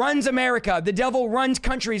devil runs America. The devil runs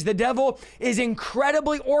countries. The devil is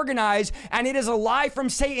incredibly organized, and it is a lie from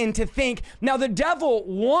Satan to think. Now, the devil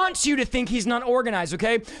wants you to think he's not organized,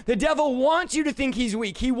 okay? The devil wants you to think he's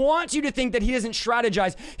weak. He wants you to think that he doesn't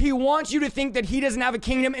strategize. He wants you to think that he doesn't have a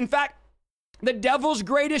kingdom. In fact, the devil's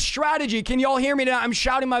greatest strategy, can y'all hear me now? I'm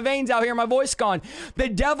shouting my veins out here, my voice gone. The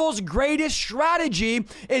devil's greatest strategy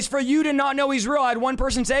is for you to not know he's real. I had one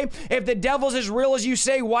person say, if the devil's as real as you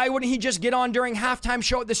say, why wouldn't he just get on during halftime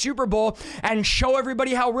show at the Super Bowl and show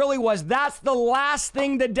everybody how real he was? That's the last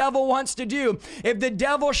thing the devil wants to do. If the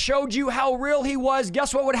devil showed you how real he was,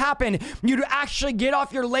 guess what would happen? You'd actually get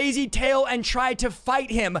off your lazy tail and try to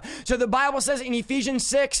fight him. So the Bible says in Ephesians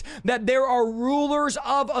 6 that there are rulers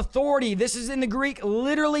of authority. This is in the Greek,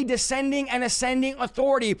 literally descending and ascending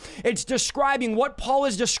authority. It's describing, what Paul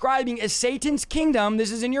is describing is Satan's kingdom.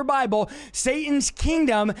 This is in your Bible, Satan's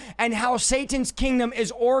kingdom, and how Satan's kingdom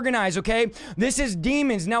is organized, okay? This is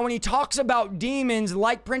demons. Now, when he talks about demons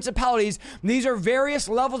like principalities, these are various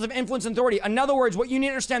levels of influence and authority. In other words, what you need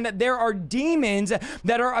to understand, that there are demons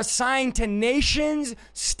that are assigned to nations,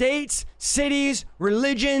 states, cities,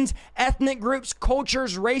 religions, ethnic groups,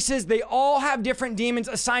 cultures, races. They all have different demons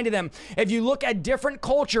assigned to them. If you look at different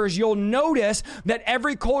cultures, you'll notice that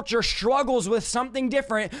every culture struggles with something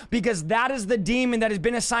different, because that is the demon that has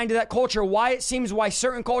been assigned to that culture. Why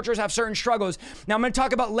certain cultures have certain struggles. Now, I'm going to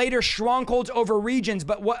talk about later strongholds over regions,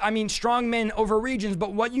 strong men over regions.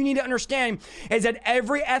 But what you need to understand is that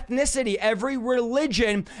every ethnicity, every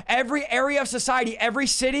religion, every area of society, every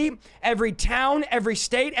city, every town, every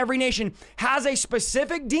state, every nation has a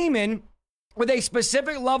specific demon with a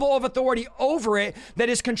specific level of authority over it that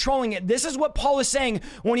is controlling it. This is what Paul is saying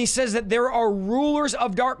when he says that there are rulers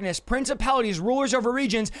of darkness, principalities, rulers over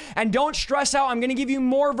regions. And don't stress out. I'm going to give you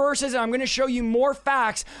more verses and I'm going to show you more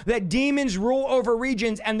facts that demons rule over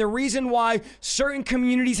regions, and the reason why certain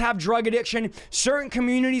communities have drug addiction, certain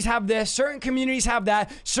communities have this, certain communities have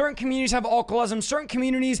that, certain communities have alcoholism, certain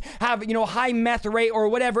communities have, high meth rate or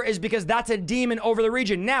whatever, is because that's a demon over the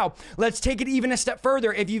region. Now, let's take it even a step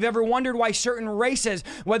further. If you've ever wondered why certain races,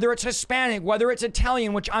 whether it's Hispanic, whether it's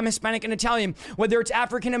Italian, which I'm Hispanic and Italian, whether it's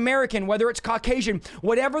African American, whether it's Caucasian,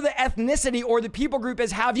 whatever the ethnicity or the people group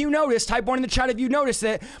is, have you noticed, type 1 in the chat if you noticed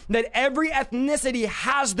it, that every ethnicity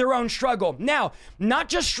has their own struggle. Now, not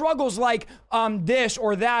just struggles like this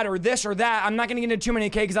or that or this or that. I'm not going to get into too many,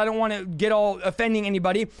 because I don't want to get all offending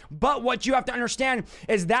anybody. But what you have to understand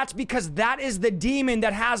is that's because that is the demon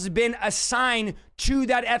that has been assigned to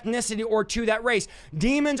that ethnicity or to that race.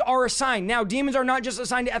 Demons are assigned. Now, demons are not just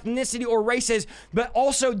assigned to ethnicity or races, but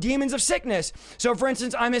also demons of sickness. So for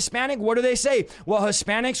instance, I'm Hispanic. What do they say? Well,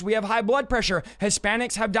 Hispanics, we have high blood pressure.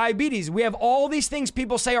 Hispanics have diabetes. We have all these things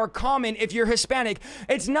people say are common if you're Hispanic.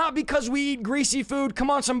 It's not because we eat greasy food.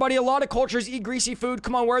 Come on, somebody. A lot of cultures eat greasy food.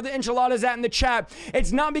 Come on, where are the enchiladas at in the chat?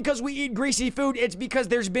 It's not because we eat greasy food. It's because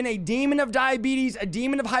there's been a demon of diabetes, a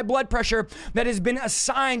demon of high blood pressure that has been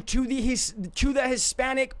assigned to the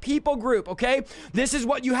Hispanic people group, okay? This is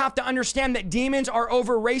what you have to understand, that demons are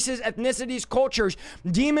over races, ethnicities, cultures.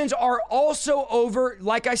 Demons are also over,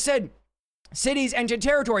 like I said, cities and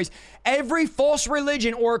territories. Every false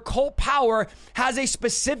religion or occult power has a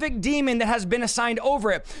specific demon that has been assigned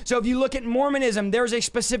over it. So if you look at Mormonism, there's a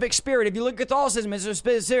specific spirit. If you look at Catholicism, there's a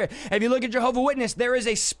specific spirit. If you look at Jehovah's Witness, there is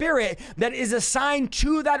a spirit that is assigned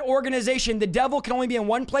to that organization. The devil can only be in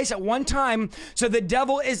one place at one time. So the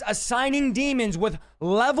devil is assigning demons with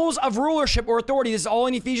levels of rulership or authority. This is all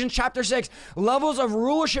in Ephesians chapter 6. Levels of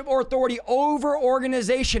rulership or authority over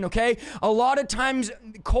organization, okay? A lot of times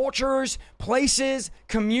cultures, places,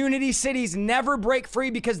 communities, cities never break free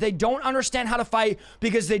because they don't understand how to fight,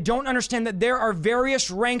 because they don't understand that there are various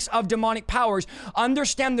ranks of demonic powers.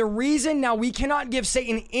 Understand the reason. Now, we cannot give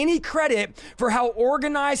Satan any credit for how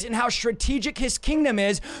organized and how strategic his kingdom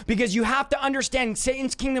is, because you have to understand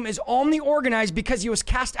Satan's kingdom is only organized because he was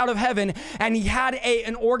cast out of heaven and he had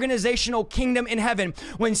an organizational kingdom in heaven.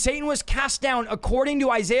 When Satan was cast down, according to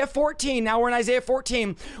Isaiah 14, now we're in Isaiah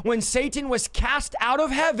 14, when Satan was cast out of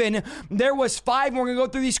heaven, there was 5, and we're going to go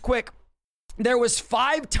through these quick. There was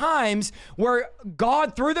 5 times where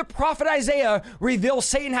God, through the prophet Isaiah, revealed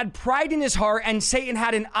Satan had pride in his heart and Satan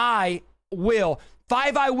had an I will.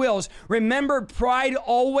 5 I wills. Remember, pride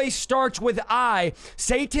always starts with I.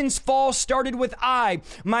 Satan's fall started with I.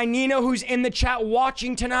 My Nina, who's in the chat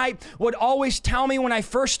watching tonight, would always tell me when I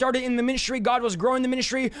first started in the ministry, God was growing the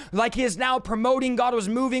ministry like he is now promoting. God was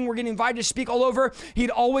moving. We're getting invited to speak all over. He'd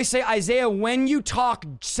always say, Isaiah, when you talk,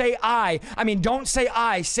 say I. I mean, don't say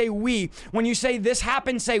I, say we. When you say this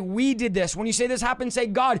happened, say we did this. When you say this happened, say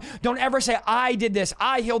God. Don't ever say I did this.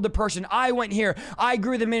 I healed the person. I went here. I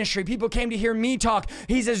grew the ministry. People came to hear me talk.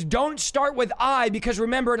 He says, don't start with I, because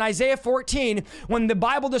remember in Isaiah 14, when the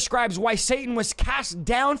Bible describes why Satan was cast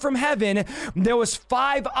down from heaven, there was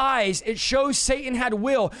 5 eyes. It shows Satan had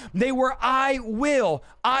will. They were I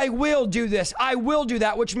will do this. I will do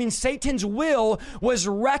that, which means Satan's will was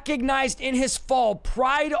recognized in his fall.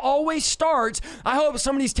 Pride always starts. I hope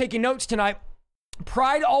somebody's taking notes tonight.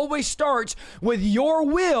 Pride always starts with your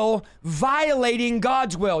will violating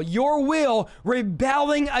God's will, your will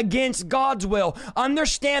rebelling against God's will.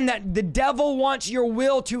 Understand that the devil wants your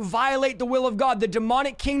will to violate the will of God. The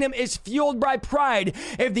demonic kingdom is fueled by pride.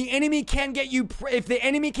 If the enemy can get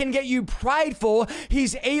you prideful,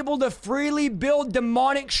 he's able to freely build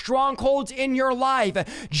demonic strongholds in your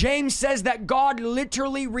life. James says that God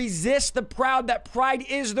literally resists the proud, that pride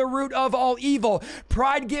is the root of all evil.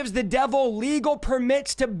 Pride gives the devil legal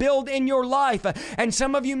permits to build in your life. And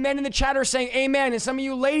some of you men in the chat are saying amen, and some of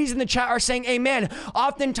you ladies in the chat are saying amen.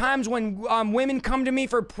 Oftentimes when women come to me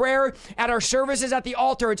for prayer at our services at the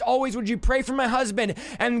altar, it's always, would you pray for my husband?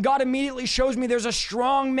 And God immediately shows me there's a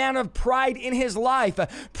strong man of pride in his life.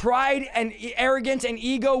 Pride and arrogance and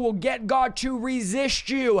ego will get God to resist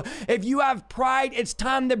you. If you have pride, it's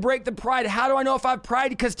time to break the pride. How do I know if I have pride?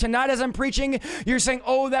 Because tonight as I'm preaching, you're saying,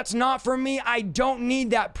 oh, that's not for me. I don't need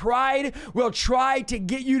that. Pride will try to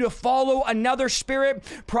get you to follow another spirit.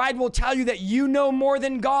 Pride will tell you that you know more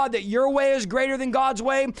than God, that your way is greater than God's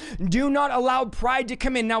way. Do not allow pride to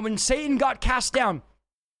come in. Now, when Satan got cast down,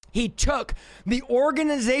 he took the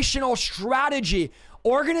organizational strategy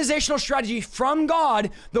organizational strategy from God,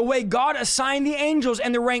 the way God assigned the angels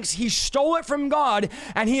and the ranks. He stole it from God,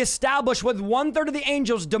 and he established with 1/3 of the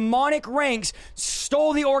angels demonic ranks,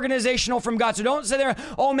 stole the organizational from God. So don't say there,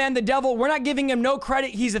 oh man, the devil, we're not giving him no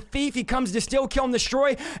credit. He's a thief. He comes to steal, kill, and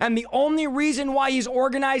destroy. And the only reason why he's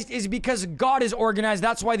organized is because God is organized.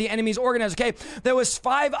 That's why the enemy is organized. Okay. There was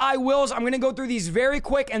 5 I wills. I'm going to go through these very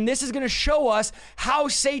quick, and this is going to show us how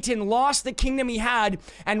Satan lost the kingdom he had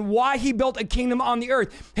and why he built a kingdom on the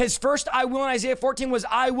earth. His first I will in Isaiah 14 was,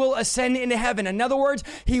 I will ascend into heaven. In other words,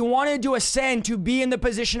 he wanted to ascend to be in the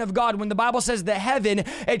position of God. When the Bible says the heaven,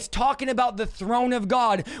 it's talking about the throne of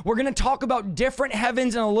God. We're going to talk about different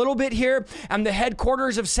heavens in a little bit here and the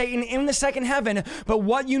headquarters of Satan in the second heaven. But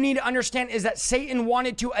what you need to understand is that Satan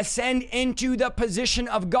wanted to ascend into the position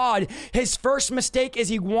of God. His first mistake is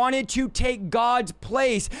he wanted to take God's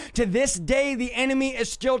place. To this day, the enemy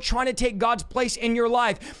is still trying to take God's place in your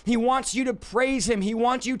life. He wants you to praise him. He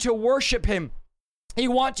wants you to worship him. He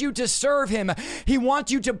wants you to serve him. He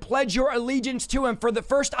wants you to pledge your allegiance to him. For the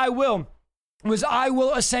first I will was, I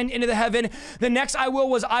will ascend into the heaven. The next I will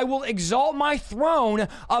was, I will exalt my throne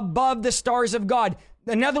above the stars of God.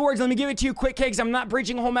 In other words, let me give it to you quick, because I'm not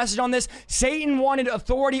preaching a whole message on this. Satan wanted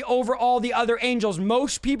authority over all the other angels.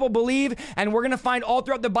 Most people believe, and we're going to find all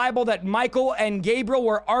throughout the Bible, that Michael and Gabriel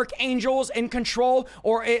were archangels in control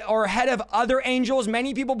or head of other angels.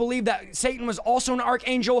 Many people believe that Satan was also an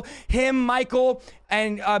archangel. Him, Michael,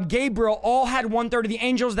 and Gabriel all had 1/3 of the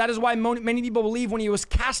angels. That is why many people believe when he was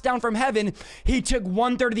cast down from heaven, he took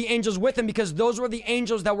 1/3 of the angels with him, because those were the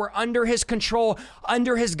angels that were under his control,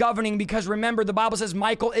 under his governing. Because remember, the Bible says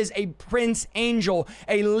Michael is a prince angel,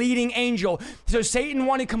 a leading angel. So Satan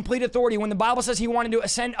wanted complete authority. When the Bible says he wanted to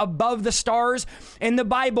ascend above the stars, in the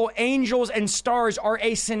Bible, angels and stars are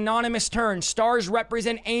a synonymous term. Stars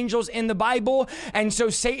represent angels in the Bible. And so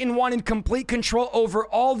Satan wanted complete control over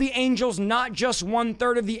all the angels, not just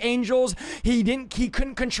 1/3 of the angels. He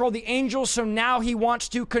couldn't control the angels. So now he wants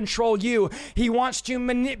to control you. He wants to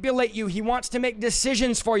manipulate you. He wants to make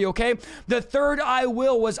decisions for you. Okay. The third I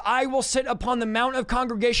will was, I will sit upon the mount of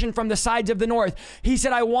congregation from the sides of the north. He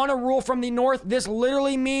said, I want to rule from the north. This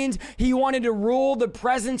literally means he wanted to rule the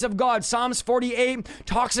presence of God. Psalms 48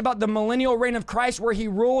 talks about the millennial reign of Christ, where he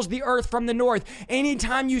rules the earth from the north.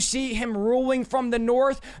 Anytime you see him ruling from the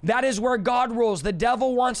north, that is where God rules. The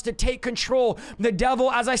devil wants to take control. The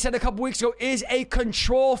devil, as I said a couple weeks ago, is a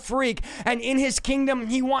control freak. And in his kingdom,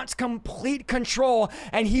 he wants complete control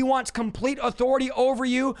and he wants complete authority over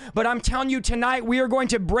you. But I'm telling you tonight, we are going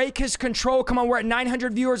to break his control. Come on, we're at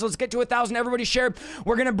 900 viewers. Let's get to 1,000. Everybody share.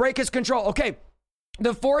 We're going to break his control. Okay.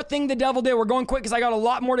 The fourth thing the devil did, we're going quick because I got a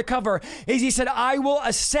lot more to cover, is he said, I will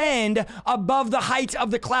ascend above the height of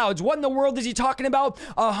the clouds. What in the world is he talking about?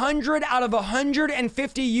 100 out of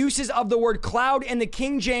 150 uses of the word cloud in the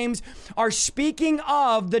King James are speaking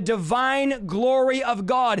of the divine glory of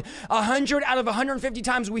God. 100 out of 150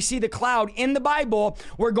 times we see the cloud in the Bible,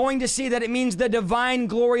 we're going to see that it means the divine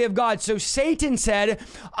glory of God. So Satan said,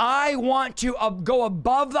 I want to go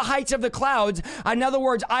above the heights of the clouds. In other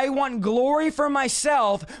words, I want glory for myself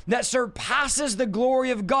that surpasses the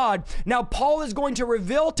glory of God. Now, Paul is going to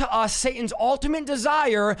reveal to us Satan's ultimate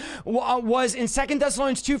desire was in 2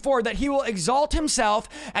 Thessalonians 2:4, that he will exalt himself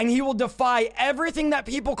and he will defy everything that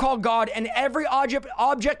people call God and every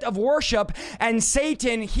object of worship. And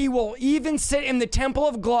Satan, he will even sit in the temple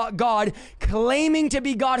of God, claiming to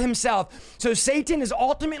be God himself. So Satan is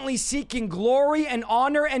ultimately seeking glory and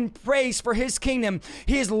honor and praise for his kingdom.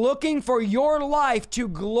 He is looking for your life to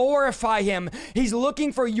glorify him. He's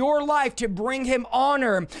looking for your life to bring him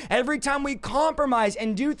honor. Every time we compromise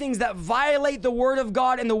and do things that violate the word of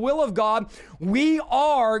God and the will of God, we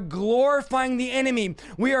are glorifying the enemy.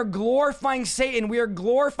 We are glorifying Satan. We are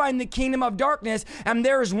glorifying the kingdom of darkness. And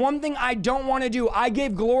there is one thing I don't want to do. I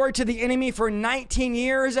gave glory to the enemy for 19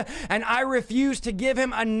 years, and I refuse to give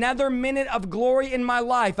him another minute of glory in my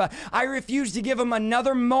life. I refuse to give him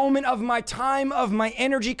another moment of my time, of my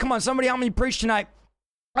energy. Come on, somebody help me preach tonight.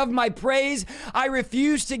 Of my praise. I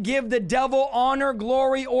refuse to give the devil honor,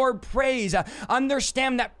 glory, or praise.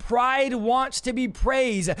 Understand that pride wants to be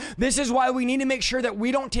praised. This is why we need to make sure that we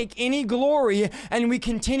don't take any glory and we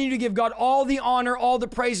continue to give God all the honor, all the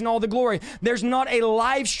praise, and all the glory. There's not a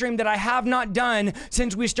live stream that I have not done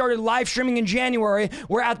since we started live streaming in January,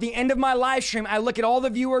 where at the end of my live stream, I look at all the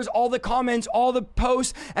viewers, all the comments, all the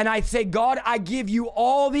posts, and I say, God, I give you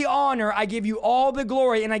all the honor, I give you all the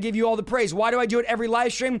glory, and I give you all the praise. Why do I do it every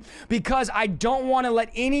live stream? Because I don't want to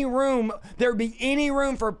let there be any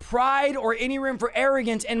room for pride or any room for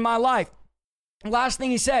arrogance in my life. Last thing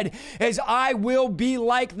he said is, I will be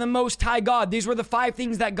like the Most High God. These were the 5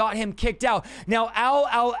 things that got him kicked out. Now,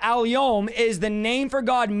 El-Elyon is the name for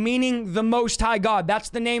God, meaning the Most High God. That's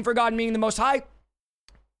the name for God, meaning the Most High.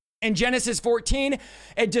 In Genesis 14,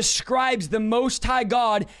 it describes the Most High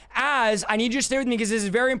God as, I need you to stay with me because this is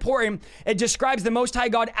very important. It describes the Most High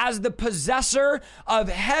God as the possessor of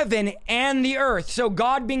heaven and the earth. So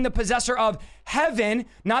God being the possessor of heaven,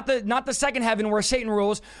 not the second heaven where Satan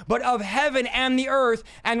rules, but of heaven and the earth.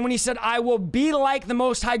 And when he said, I will be like the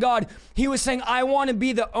Most High God, he was saying, I want to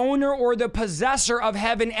be the owner or the possessor of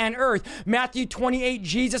heaven and earth. Matthew 28,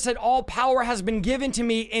 Jesus said, all power has been given to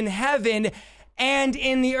me in heaven and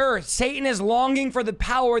in the earth. Satan is longing for the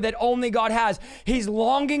power that only God has. He's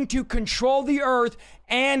longing to control the earth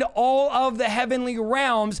and all of the heavenly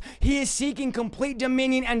realms. He is seeking complete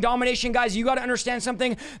dominion and domination. Guys, you got to understand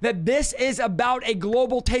something, that this is about a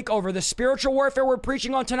global takeover. The spiritual warfare we're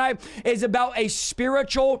preaching on tonight is about a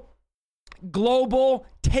spiritual global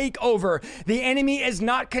takeover. The enemy is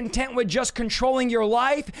not content with just controlling your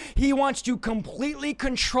life. He wants to completely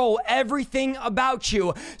control everything about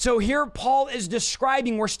you. So here Paul is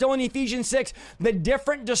describing, we're still in Ephesians 6, the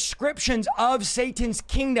different descriptions of Satan's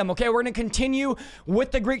kingdom. Okay, we're going to continue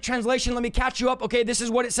with the Greek translation. Let me catch you up. Okay, this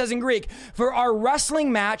is what it says in Greek. For our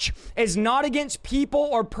wrestling match is not against people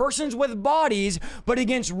or persons with bodies, but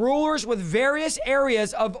against rulers with various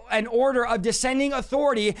areas of an order of descending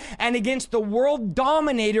authority, and against the world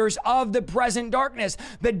dominators of the present darkness.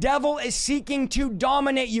 The devil is seeking to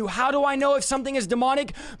dominate you. How do I know if something is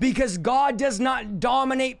demonic? Because God does not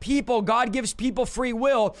dominate people. God gives people free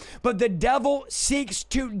will, but the devil seeks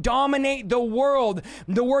to dominate the world.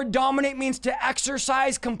 The word dominate means to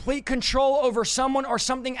exercise complete control over someone or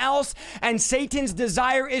something else, and Satan's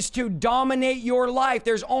desire is to dominate your life.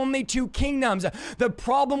 There's only 2 kingdoms. The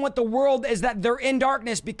problem with the world is that they're in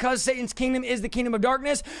darkness. Because Satan's kingdom is the kingdom of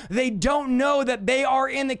darkness, they don't know that they are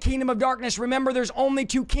in the kingdom of darkness. Remember, there's only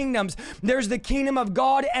 2 kingdoms. There's the kingdom of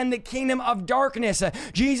God and the kingdom of darkness.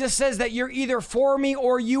 Jesus says that you're either for me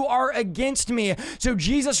or you are against me. So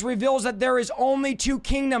Jesus reveals that there is only 2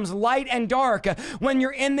 kingdoms, light and dark. When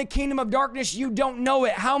you're in the kingdom of darkness, you don't know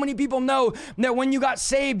it. How many people know that when you got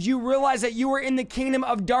saved, you realize that you were in the kingdom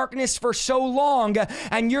of darkness for so long,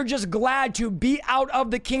 and you're just glad to be out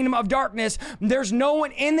of the kingdom of darkness? There's no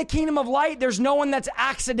one in the kingdom of light. There's no one that's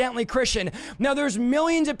accidentally Christian. Now, there's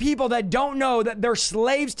millions of people that don't know that they're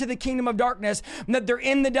slaves to the kingdom of darkness, and that they're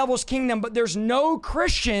in the devil's kingdom, but there's no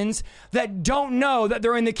Christians that don't know that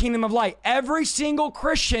they're in the kingdom of light. Every single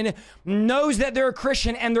Christian knows that they're a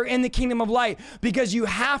Christian and they're in the kingdom of light, because you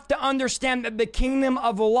have to understand that the kingdom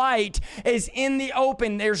of light is in the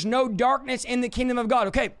open. There's no darkness in the kingdom of God.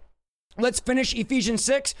 Okay. Let's finish Ephesians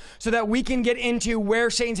 6 so that we can get into where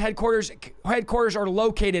Satan's headquarters are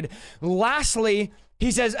located. Lastly,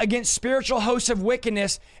 he says, against spiritual hosts of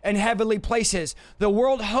wickedness in heavenly places. The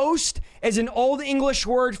word host is an old English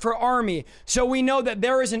word for army. So we know that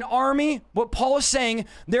there is an army. What Paul is saying,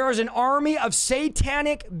 there is an army of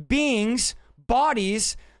satanic beings,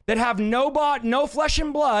 bodies, that have no flesh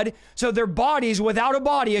and blood, so they're bodies without a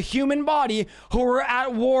body, a human body, who are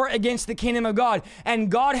at war against the kingdom of God. And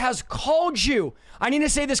God has called you. I need to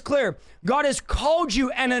say this clear. God has called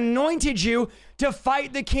you and anointed you to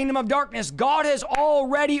fight the kingdom of darkness. God has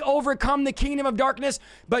already overcome the kingdom of darkness,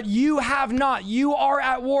 but you have not. You are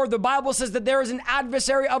at war. The Bible says that there is an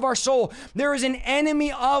adversary of our soul. There is an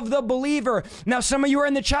enemy of the believer. Now, some of you are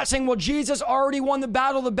in the chat saying, well, Jesus already won the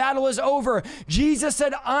battle. The battle is over. Jesus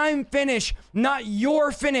said, I'm finished, not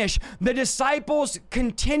you're finished. The disciples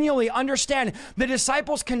continually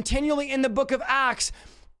in the book of Acts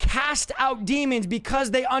cast out demons because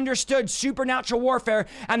they understood supernatural warfare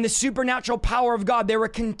and the supernatural power of God. They were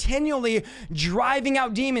continually driving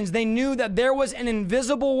out demons. They knew that there was an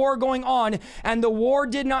invisible war going on, and the war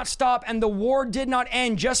did not stop and the war did not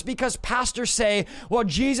end just because pastors say, well,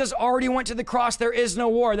 Jesus already went to the cross, there is no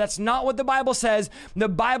war. That's not what the Bible says. The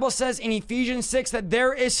Bible says in Ephesians 6 that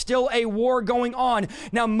there is still a war going on.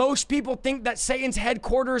 Now, most people think that Satan's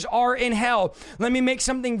headquarters are in hell. Let me make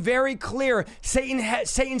something very clear.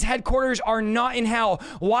 Satan's headquarters are not in hell.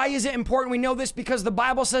 Why is it important we know this? Because the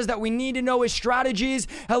Bible says that we need to know his strategies.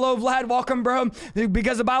 Hello, Vlad. Welcome, bro.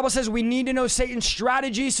 Because the Bible says we need to know Satan's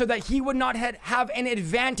strategies so that he would not have an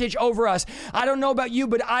advantage over us. I don't know about you,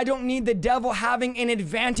 but I don't need the devil having an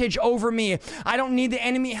advantage over me. I don't need the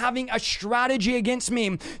enemy having a strategy against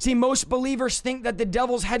me. See, most believers think that the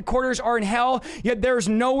devil's headquarters are in hell, yet there's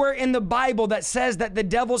nowhere in the Bible that says that the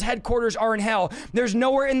devil's headquarters are in hell. There's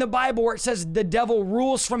nowhere in the Bible where it says the devil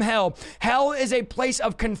rules rules from hell. Hell is a place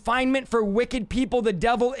of confinement for wicked people. The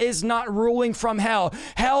devil is not ruling from hell.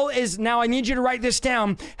 Hell is, now I need you to write this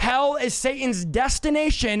down. Hell is Satan's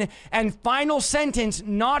destination and final sentence,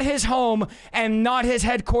 not his home and not his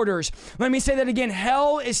headquarters. Let me say that again.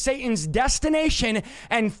 Hell is Satan's destination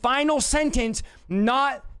and final sentence,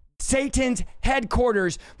 not Satan's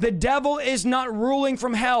headquarters. The devil is not ruling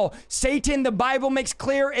from hell. Satan, the Bible makes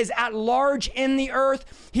clear, is at large in the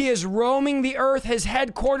earth. He is roaming the earth. His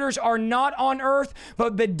headquarters are not on earth,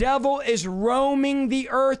 but the devil is roaming the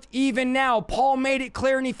earth even now. Paul made it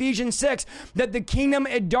clear in Ephesians 6 that the kingdom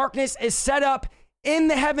of darkness is set up in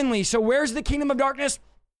the heavenlies. So where's the kingdom of darkness?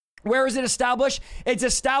 Where is it established? It's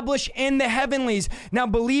established in the heavenlies. Now,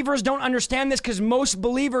 believers don't understand this because most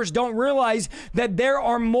believers don't realize that there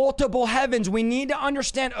are multiple heavens. We need to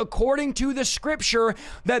understand, according to the scripture,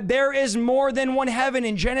 that there is more than one heaven.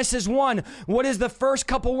 In Genesis 1, what is the first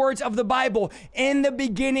couple words of the Bible? In the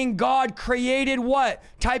beginning, God created what?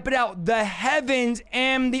 Type it out. The heavens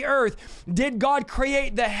and the earth. Did God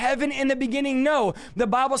create the heaven in the beginning? No. The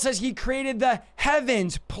Bible says he created the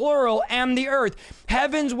heavens, plural, and the earth.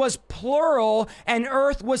 Heavens was plural and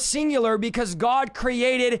earth was singular because God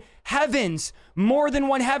created heavens, more than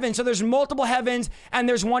one heaven. So there's multiple heavens and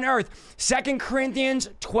there's one earth. 2 Corinthians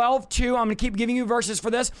 12:2. I'm going to keep giving you verses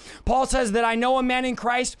for this. Paul says that I know a man in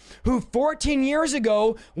Christ who 14 years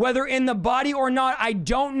ago, whether in the body or not, I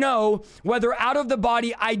don't know, whether out of the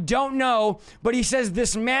body, I don't know. But he says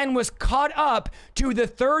this man was caught up to the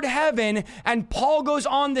third heaven. And Paul goes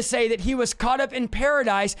on to say that he was caught up in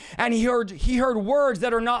paradise and he heard words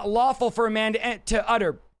that are not lawful for a man to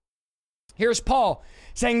utter. Here's Paul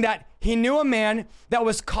saying that he knew a man that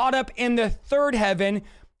was caught up in the third heaven,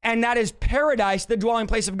 and that is paradise, the dwelling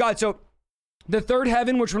place of God. So the third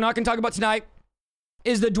heaven, which we're not going to talk about tonight,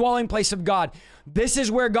 is the dwelling place of God. This is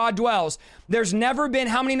where God dwells. There's never been,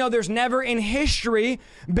 how many know there's never in history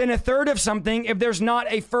been a third of something if there's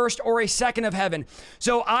not a first or a second of heaven?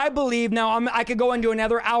 So I believe, now I could go into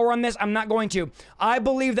another hour on this. I'm not going to. I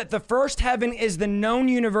believe that the first heaven is the known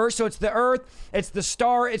universe. So it's the earth, it's the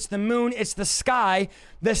star, it's the moon, it's the sky.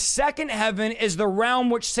 The second heaven is the realm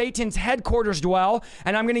which Satan's headquarters dwell.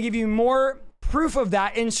 And I'm going to give you more proof of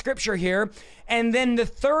that in scripture here. And then the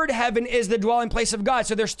third heaven is the dwelling place of God.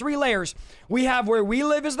 So there's three layers. We have where we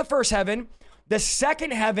live is the first heaven. The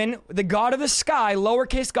second heaven, the God of the sky,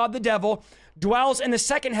 lowercase God, the devil, dwells in the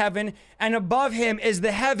second heaven. And above him is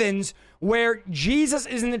the heavens where Jesus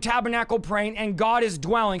is in the tabernacle praying and God is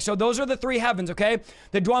dwelling. So those are the three heavens, okay?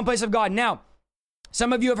 The dwelling place of God. Now,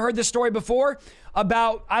 some of you have heard this story before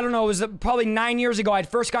about, I don't know, it was probably 9 years ago. I'd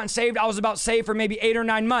first gotten saved. I was about saved for maybe 8 or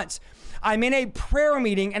 9 months. I'm in a prayer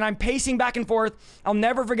meeting and I'm pacing back and forth. I'll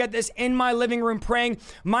never forget this, in my living room praying.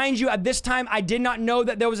 Mind you, at this time, I did not know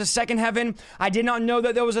that there was a second heaven. I did not know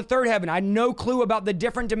that there was a third heaven. I had no clue about the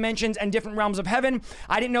different dimensions and different realms of heaven.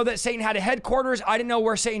 I didn't know that Satan had a headquarters. I didn't know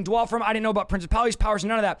where Satan dwelt from. I didn't know about principalities, powers,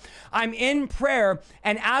 none of that. I'm in prayer,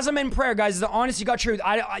 and as I'm in prayer, guys, the honest to God truth,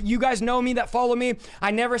 you guys know me that follow me.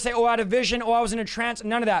 I never say, oh, I had a vision, oh, I was in a trance,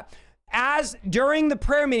 none of that. As during the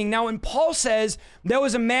prayer meeting, now when Paul says there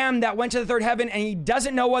was a man that went to the third heaven and he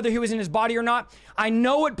doesn't know whether he was in his body or not, I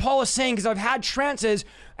know what Paul is saying because I've had trances,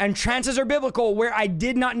 and trances are biblical, where I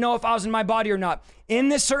did not know if I was in my body or not. In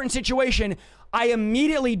this certain situation, I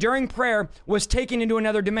immediately during prayer was taken into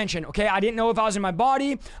another dimension, okay? I didn't know if I was in my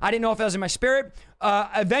body. I didn't know if I was in my spirit.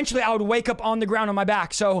 Eventually, I would wake up on the ground on my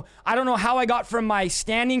back. So I don't know how I got from my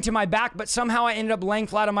standing to my back, but somehow I ended up laying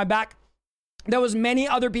flat on my back. There was many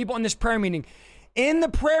other people in this prayer meeting. In the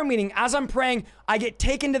prayer meeting, as I'm praying, I get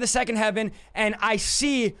taken to the second heaven and I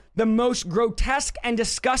see the most grotesque and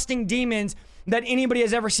disgusting demons that anybody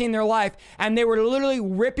has ever seen in their life. And they were literally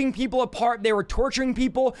ripping people apart. They were torturing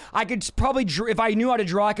people. I could probably, if I knew how to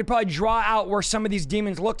draw, I could probably draw out where some of these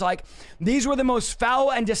demons looked like. These were the most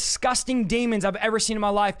foul and disgusting demons I've ever seen in my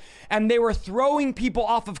life. And they were throwing people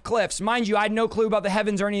off of cliffs. Mind you, I had no clue about the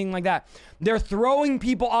heavens or anything like that. They're throwing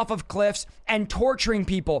people off of cliffs and torturing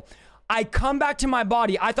people. I come back to my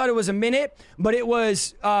body. I thought it was a minute, but it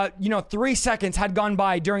was, 3 seconds had gone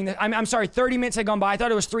by during the, 30 minutes had gone by. I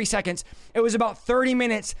thought it was 3 seconds. It was about 30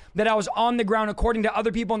 minutes that I was on the ground, according to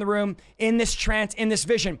other people in the room, in this trance, in this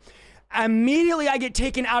vision. Immediately I get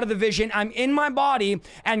taken out of the vision. I'm in my body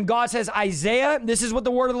and God says, Isaiah, this is what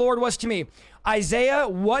the word of the Lord was to me. Isaiah,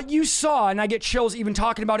 what you saw, and I get chills even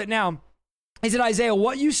talking about it now. He said, Isaiah,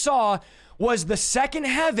 what you saw was the second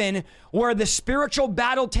heaven where the spiritual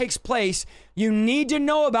battle takes place. You need to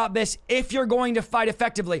know about this if you're going to fight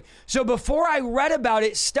effectively. So before I read about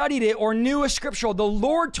it, studied it, or knew a scriptural, the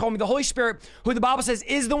Lord told me, the Holy Spirit, who the Bible says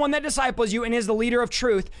is the one that disciples you and is the leader of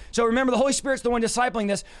truth. So remember, the Holy Spirit's the one discipling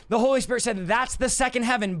this. The Holy Spirit said that's the second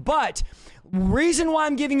heaven. But reason why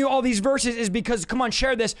I'm giving you all these verses is because, come on,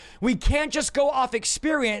 share this. We can't just go off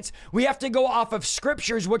experience. We have to go off of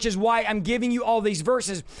scriptures, which is why I'm giving you all these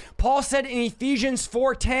verses. Paul said in Ephesians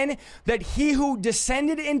 4:10 that he who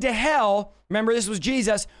descended into hell, remember this was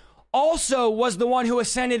Jesus, also was the one who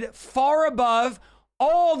ascended far above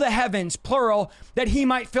all the heavens, plural, that he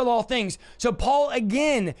might fill all things. So Paul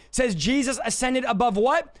again says Jesus ascended above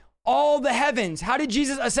what? All the heavens. How did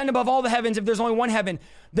Jesus ascend above all the heavens if there's only one heaven?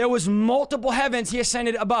 There was multiple heavens he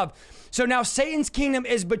ascended above. So now Satan's kingdom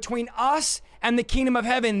is between us and the kingdom of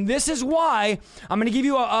heaven. This is why, I'm going to give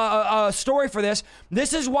you a story for this.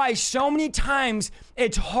 This is why so many times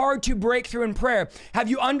it's hard to break through in prayer. Have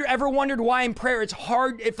you ever wondered why in prayer it's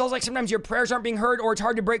hard? It feels like sometimes your prayers aren't being heard or it's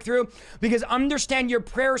hard to break through? Because understand your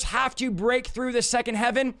prayers have to break through the second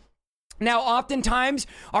heaven. Now, oftentimes,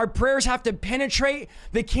 our prayers have to penetrate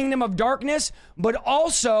the kingdom of darkness, but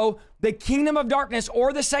also the kingdom of darkness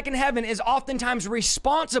or the second heaven is oftentimes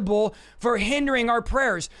responsible for hindering our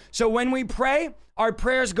prayers. So when we pray, our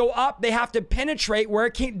prayers go up. They have to penetrate where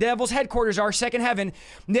devil's headquarters are, second heaven.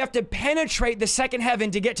 They have to penetrate the second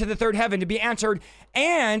heaven to get to the third heaven to be answered.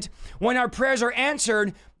 And when our prayers are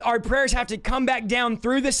answered, our prayers have to come back down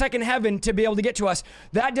through the second heaven to be able to get to us.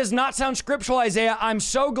 That does not sound scriptural, Isaiah. I'm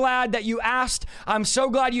so glad that you asked. I'm so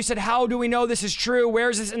glad you said, how do we know this is true? Where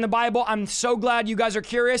is this in the Bible? I'm so glad you guys are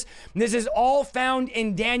curious. This is all found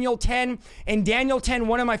in Daniel 10. In Daniel 10,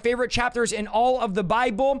 one of my favorite chapters in all of the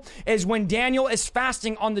Bible is when Daniel is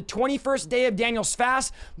fasting on the 21st day of Daniel's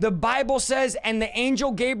fast. The Bible says, and the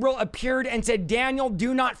angel Gabriel appeared and said, Daniel,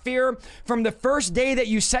 do not fear. From the first day that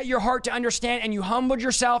you set your heart to understand and you humbled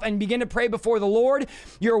yourself and begin to pray before the Lord,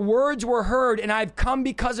 your words were heard, and I've come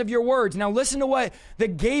because of your words. Now listen to what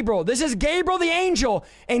this is Gabriel the angel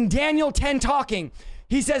in Daniel 10 talking.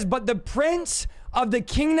 He says, but the prince of the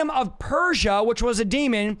kingdom of Persia, which was a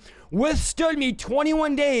demon, withstood me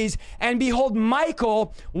 21 days, and behold,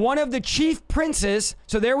 Michael, one of the chief princes,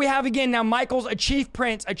 so there we have again, now Michael's a chief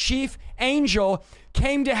prince, a chief angel,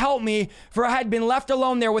 came to help me, for I had been left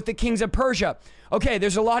alone there with the kings of Persia. Okay,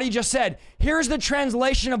 there's a lot he just said. Here's the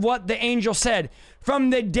translation of what the angel said. From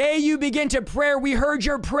the day you begin to pray, we heard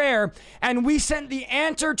your prayer and we sent the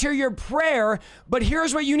answer to your prayer. But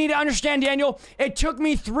here's what you need to understand, Daniel. It took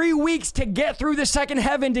me 3 weeks to get through the second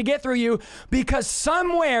heaven to get through you because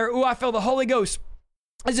somewhere, I feel the Holy Ghost.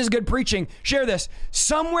 This is good preaching. Share this.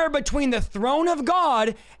 Somewhere between the throne of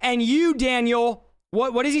God and you, Daniel,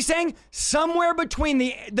 what is he saying? Somewhere between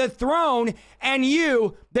the throne and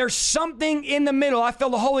you, there's something in the middle. I feel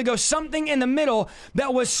the Holy Ghost, something in the middle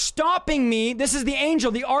that was stopping me. This is the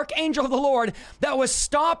angel, the archangel of the Lord, that was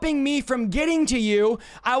stopping me from getting to you.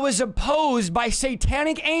 I was opposed by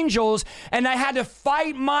satanic angels, and I had to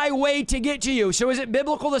fight my way to get to you. So is it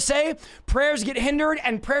biblical to say prayers get hindered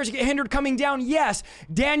and prayers get hindered coming down? Yes.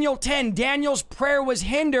 Daniel 10, Daniel's prayer was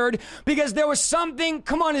hindered because there was something,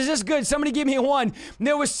 come on, is this good? Somebody give me a one.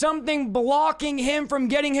 There was something blocking him from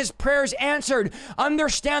getting his prayers answered.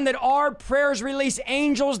 Understand that our prayers release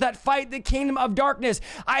angels that fight the kingdom of darkness.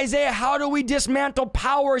 Isaiah, how do we dismantle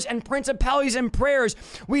powers and principalities in prayers?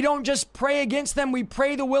 We don't just pray against them. We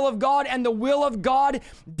pray the will of God, and the will of God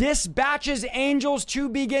dispatches angels to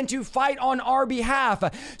begin to fight on our behalf.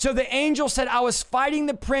 So the angel said, I was fighting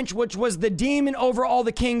the prince, which was the demon over all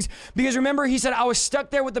the kings. Because remember, he said, I was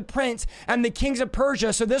stuck there with the prince and the kings of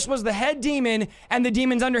Persia. So this was the head demon and the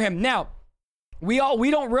demons under him. Now, we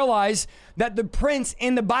don't realize that the prince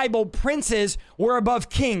in the Bible, princes were above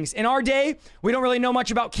kings. In our day, we don't really know much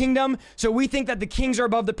about kingdom, so we think that the kings are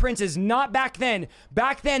above the princes. Not back then.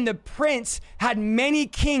 Back then, the prince had many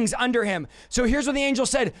kings under him. So here's what the angel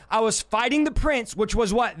said. I was fighting the prince, which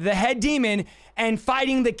was what? The head demon, and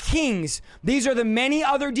fighting the kings. These are the many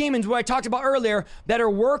other demons, what I talked about earlier, that are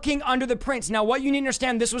working under the prince. Now, what you need to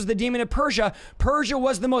understand, this was the demon of Persia. Persia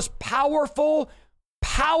was the most powerful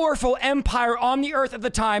empire on the earth at the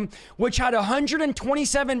time, which had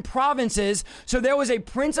 127 provinces. So there was a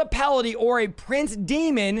principality or a prince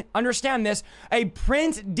demon, understand this, a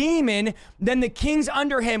prince demon, then the kings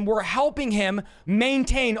under him were helping him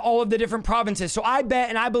maintain all of the different provinces. So I bet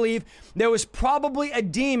and I believe there was probably a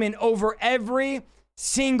demon over every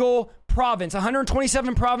single province.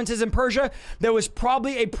 127 provinces in Persia. There was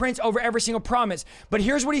probably a prince over every single province. But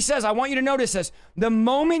here's what he says. I want you to notice this. The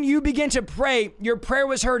moment you begin to pray, your prayer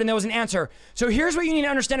was heard and there was an answer. So here's what you need to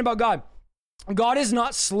understand about God. God is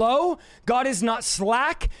not slow, God is not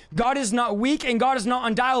slack, God is not weak, and God is not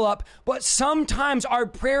on dial-up, but sometimes our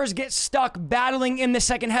prayers get stuck battling in the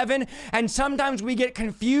second heaven, and sometimes we get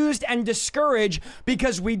confused and discouraged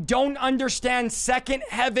because we don't understand second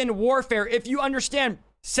heaven warfare. If you understand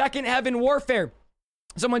second heaven warfare,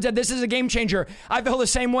 someone said, this is a game changer. I feel the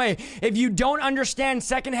same way. If you don't understand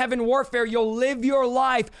second heaven warfare, you'll live your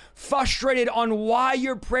life frustrated on why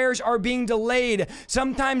your prayers are being delayed.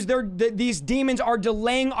 Sometimes these demons are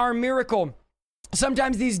delaying our miracle.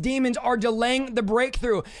 Sometimes these demons are delaying the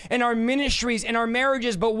breakthrough in our ministries, in our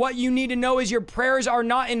marriages. But what you need to know is your prayers are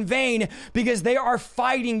not in vain because they are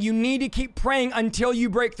fighting. You need to keep praying until you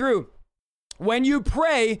break through. When you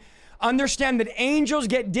pray, understand that angels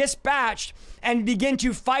get dispatched and begin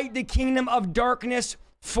to fight the kingdom of darkness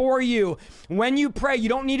for you. When you pray, you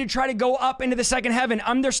don't need to try to go up into the second heaven.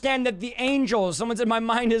 Understand that the angels, someone said, my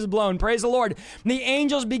mind is blown. Praise the Lord. The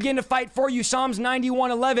angels begin to fight for you. Psalms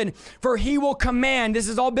 91:11, for he will command, this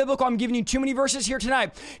is all biblical. I'm giving you too many verses here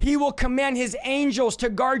tonight. He will command his angels to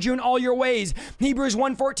guard you in all your ways. Hebrews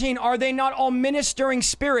 1:14, are they not all ministering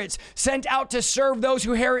spirits sent out to serve those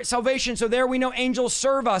who inherit salvation? So there we know angels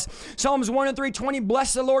serve us. Psalms 103:20,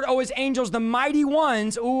 bless the Lord, O his angels, the mighty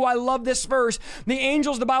ones. Ooh, I love this verse. The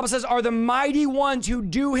angels, the Bible says, are the mighty ones who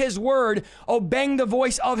do his word, obeying the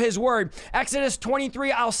voice of his word. Exodus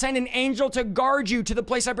 23, I'll send an angel to guard you to the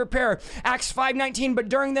place I prepare. Acts 5:19, but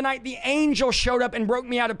during the night the angel showed up and broke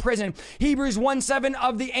me out of prison. Hebrews 1:7,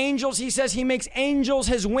 of the angels, he says he makes angels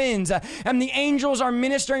his winds, and the angels are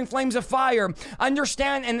ministering flames of fire.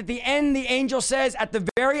 Understand, and at the end, the angel says, at the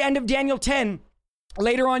very end of Daniel 10,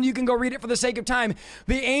 later on, you can go read it for the sake of time.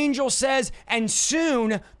 The angel says, and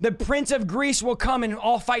soon the prince of Greece will come and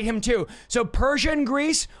I'll fight him too. So Persia and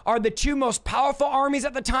Greece are the two most powerful armies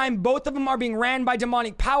at the time. Both of them are being ran by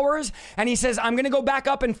demonic powers. And he says, I'm going to go back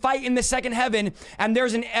up and fight in the second heaven. And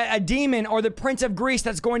there's a demon or the prince of Greece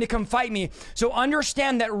that's going to come fight me. So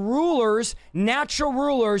understand that rulers, natural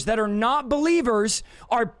rulers that are not believers,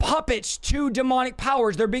 are puppets to demonic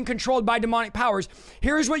powers. They're being controlled by demonic powers.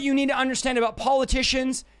 Here's what you need to understand about politicians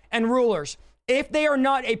and rulers. If they are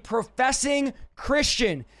not a professing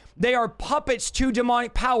Christian, they are puppets to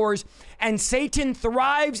demonic powers, and Satan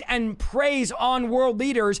thrives and preys on world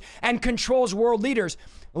leaders and controls world leaders.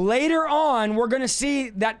 Later on, we're going to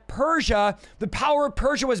see that Persia, the power of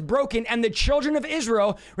Persia was broken, and the children of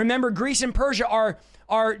Israel, remember Greece and Persia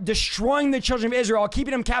are destroying the children of Israel,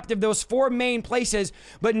 keeping them captive, those four main places.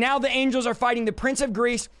 But now the angels are fighting the prince of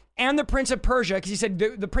Greece and the prince of Persia, because he said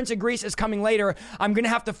the prince of Greece is coming later. I'm going to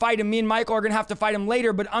have to fight him. Me and Michael are going to have to fight him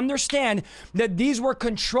later. But understand that these were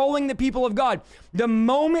controlling the people of God. The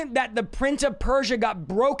moment that the prince of Persia got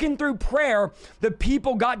broken through prayer, the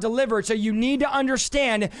people got delivered. So you need to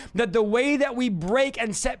understand that the way that we break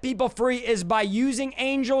and set people free is by using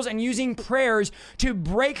angels and using prayers to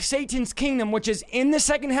break Satan's kingdom, which is in the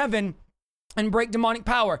second heaven, and break demonic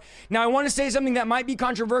power. Now, I want to say something that might be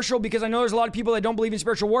controversial because I know there's a lot of people that don't believe in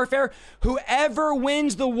spiritual warfare. Whoever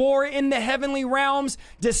wins the war in the heavenly realms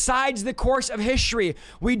decides the course of history.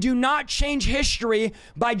 We do not change history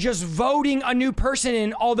by just voting a new person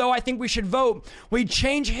in, although I think we should vote. We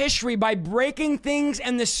change history by breaking things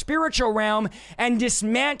in the spiritual realm and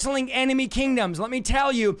dismantling enemy kingdoms. Let me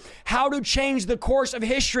tell you how to change the course of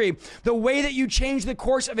history. The way that you change the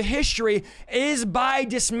course of history is by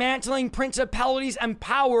dismantling principalities and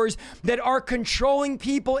powers that are controlling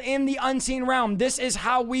people in the unseen realm. This is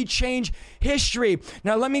how we change history.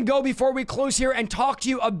 Now, let me go before we close here and talk to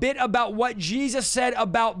you a bit about what Jesus said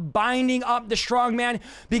about binding up the strong man,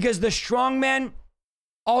 because the strong man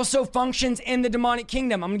also functions in the demonic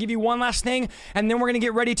kingdom. I'm going to give you one last thing, and then we're going to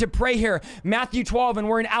get ready to pray here. Matthew 12, and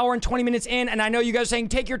we're an hour and 20 minutes in, and I know you guys are saying,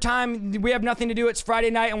 take your time. We have nothing to do. It's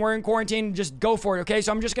Friday night, and we're in quarantine. Just go for it, okay?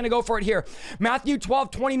 So I'm just going to go for it here. Matthew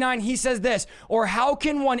 12:29, he says this, or how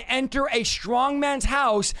can one enter a strong man's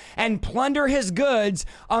house and plunder his goods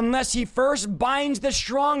unless he first binds the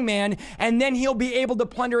strong man, and then he'll be able to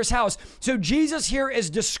plunder his house? So Jesus here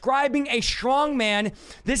is describing a strong man.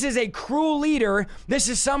 This is a cruel leader. This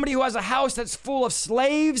is somebody who has a house that's full of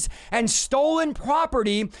slaves and stolen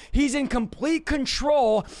property. He's in complete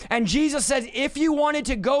control. And Jesus says, if you wanted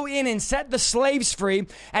to go in and set the slaves free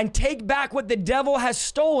and take back what the devil has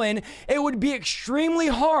stolen, it would be extremely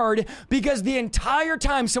hard, because the entire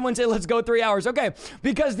time, someone say, let's go 3 hours. Okay.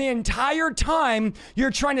 Because the entire time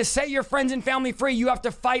you're trying to set your friends and family free, you have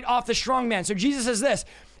to fight off the strong man. So Jesus says this,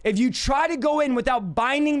 if you try to go in without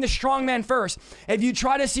binding the strong man first, if you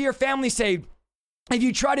try to see your family saved, if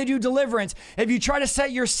you try to do deliverance, if you try to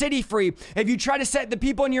set your city free, if you try to set the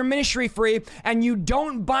people in your ministry free, and you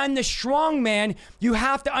don't bind the strong man, you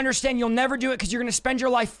have to understand you'll never do it because you're going to spend your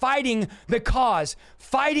life fighting the cause,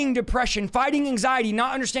 fighting depression, fighting anxiety,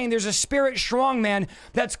 not understanding there's a spirit strong man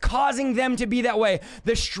that's causing them to be that way.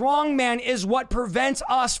 The strong man is what prevents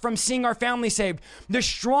us from seeing our family saved. The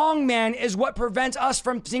strong man is what prevents us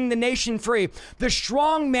from seeing the nation free. The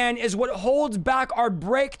strong man is what holds back our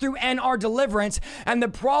breakthrough and our deliverance. And the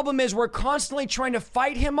problem is we're constantly trying to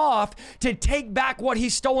fight him off to take back what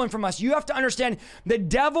he's stolen from us. You have to understand the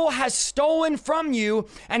devil has stolen from you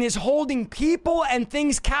and is holding people and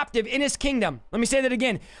things captive in his kingdom. Let me say that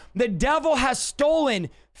again. The devil has stolen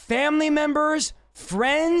family members,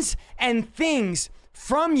 friends, and things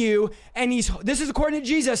from you. And this is according to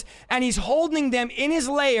Jesus, and he's holding them in his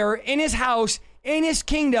lair, in his house, in his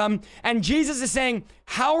kingdom. And Jesus is saying,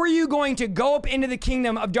 how are you going to go up into the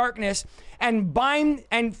kingdom of darkness and bind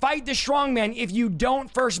and fight the strong man if you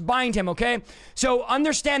don't first bind him, okay? So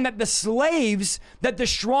understand that the slaves that the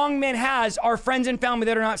strong man has are friends and family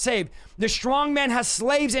that are not saved. The strong man has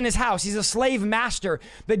slaves in his house. He's a slave master.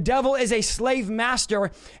 The devil is a slave master,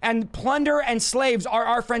 and plunder and slaves are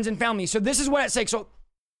our friends and family. So this is what it's like. So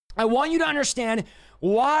I want you to understand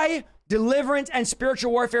why deliverance and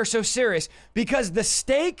spiritual warfare are so serious, because the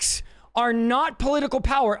stakes are not political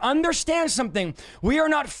power. Understand something. We are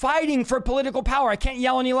not fighting for political power. I can't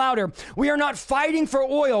yell any louder. We are not fighting for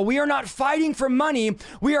oil. We are not fighting for money.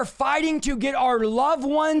 We are fighting to get our loved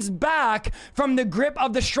ones back from the grip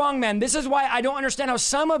of the strong man. This is why I don't understand how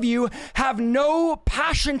some of you have no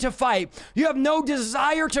passion to fight. You have no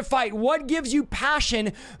desire to fight. What gives you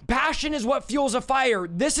passion? Passion is what fuels a fire.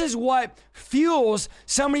 This is what fuels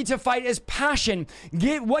somebody to fight is passion.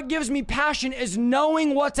 What gives me passion is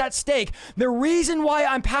knowing what's at stake. The reason why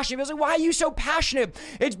I'm passionate is like, why are you so passionate?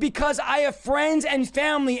 It's because I have friends and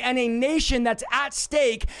family and a nation that's at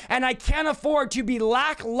stake, and I can't afford to be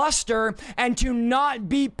lackluster and to not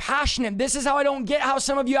be passionate. This is how I don't get how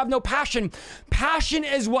some of you have no passion. Passion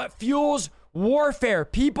is what fuels warfare.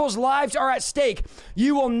 People's lives are at stake.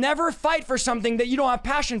 You will never fight for something that you don't have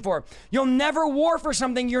passion for. You'll never war for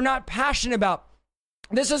something you're not passionate about.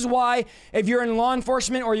 This is why if you're in law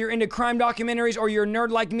enforcement or you're into crime documentaries or you're a nerd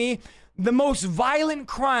like me, the most violent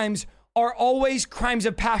crimes are always crimes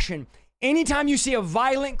of passion. Anytime you see a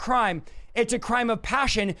violent crime, it's a crime of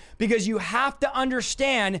passion, because you have to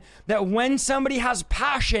understand that when somebody has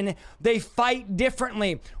passion, they fight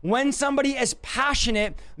differently. When somebody is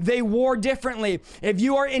passionate, they war differently. If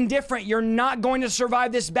you are indifferent, you're not going to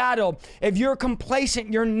survive this battle. If you're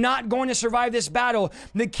complacent, you're not going to survive this battle.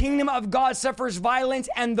 The kingdom of God suffers violence,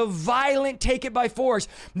 and the violent take it by force.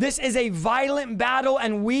 This is a violent battle,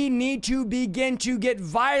 and we need to begin to get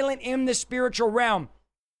violent in the spiritual realm.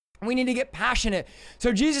 We need to get passionate.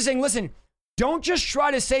 So Jesus is saying, listen, don't just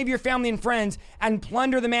try to save your family and friends and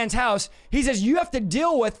plunder the man's house. He says you have to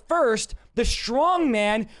deal with first the strong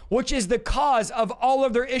man, which is the cause of all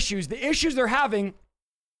of their issues. The issues they're having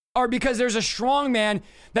are because there's a strong man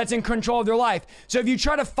that's in control of their life. So if you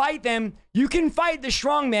try to fight them, you can fight the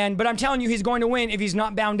strong man, but I'm telling you, he's going to win if he's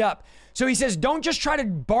not bound up. So he says, don't just try to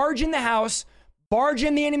barge in the house, barge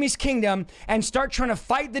in the enemy's kingdom, and start trying to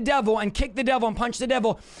fight the devil and kick the devil and punch the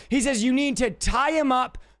devil. He says you need to tie him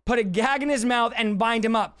up, put a gag in his mouth, and bind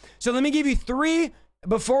him up. So let me give you 3,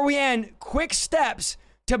 before we end, quick steps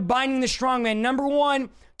to binding the strong man. Number 1,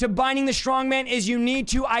 to binding the strong man is you need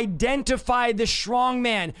to identify the strong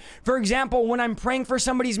man. For example, when I'm praying for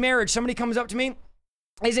somebody's marriage, somebody comes up to me,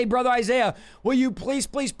 they say, Brother Isaiah, will you please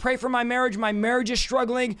pray for my marriage? My marriage is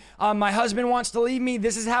struggling. My husband wants to leave me.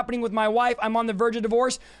 This is happening with my wife. I'm on the verge of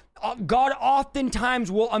divorce. God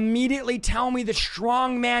oftentimes will immediately tell me the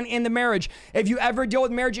strong man in the marriage. If you ever deal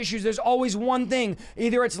with marriage issues, there's always one thing.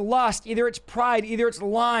 Either it's lust, either it's pride, either it's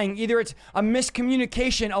lying, either it's a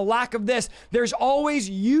miscommunication, a lack of this. There's always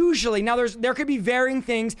usually, now there could be varying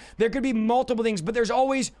things, there could be multiple things, but there's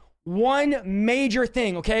always one major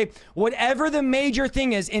thing, okay? Whatever the major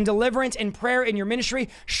thing is in deliverance, in prayer, in your ministry,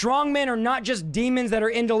 strong men are not just demons that are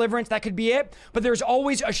in deliverance. That could be it, but there's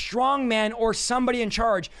always a strong man or somebody in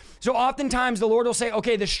charge. So oftentimes the Lord will say,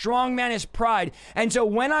 okay, the strong man is pride. And so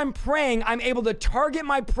when I'm praying, I'm able to target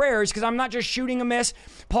my prayers because I'm not just shooting a miss.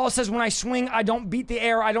 Paul says, when I swing, I don't beat the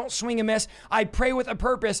air. I don't swing a miss. I pray with a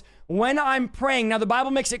purpose. When I'm praying, now the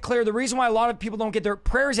Bible makes it clear, the reason why a lot of people don't get their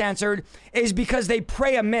prayers answered is because they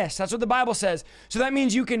pray amiss. That's what the Bible says. So that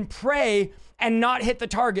means you can pray and not hit the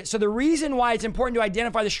target. So the reason why it's important to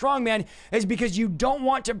identify the strong man is because you don't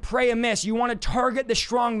want to pray amiss. You want to target the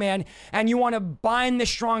strong man and you want to bind the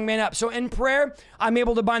strong man up. So in prayer, I'm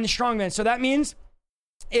able to bind the strong man. So that means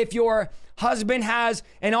If your husband has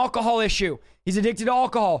an alcohol issue, he's addicted to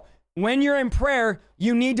alcohol, when you're in prayer,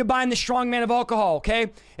 you need to bind the strong man of alcohol,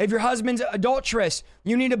 okay? If your husband's adulterous,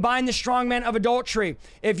 you need to bind the strong man of adultery.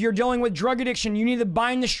 If you're dealing with drug addiction, you need to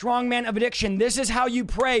bind the strong man of addiction. This is how you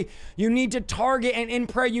pray. You need to target, and in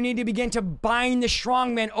prayer, you need to begin to bind the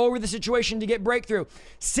strong man over the situation to get breakthrough.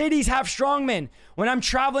 Cities have strong men. When I'm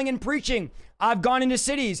traveling and preaching, I've gone into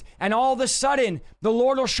cities, and all of a sudden, the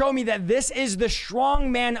Lord will show me that this is the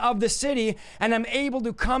strong man of the city, and I'm able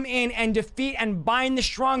to come in and defeat and bind the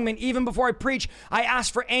strong man. Even before I preach, I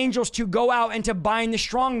ask for angels to go out and to bind the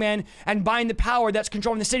strong man and bind the power that's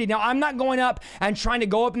controlling the city. Now, I'm not going up and trying to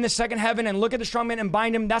go up in the second heaven and look at the strong man and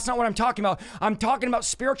bind him. That's not what I'm talking about. I'm talking about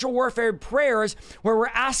spiritual warfare prayers where we're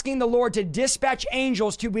asking the Lord to dispatch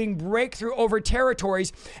angels to bring breakthrough over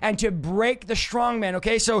territories and to break the strong man,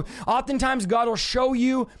 okay? So oftentimes God will show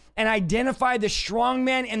you and identify the strong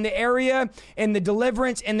man in the area, in the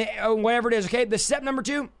deliverance, in the whatever it is, okay? The step number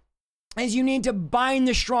 2 is you need to bind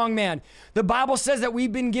the strong man. The Bible says that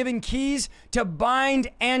we've been given keys to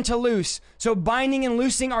bind and to loose. So binding and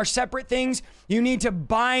loosing are separate things. You need to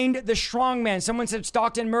bind the strong man. Someone said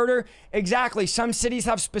Stockton murder. Exactly. Some cities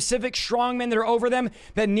have specific strong men that are over them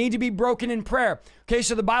that need to be broken in prayer. Okay,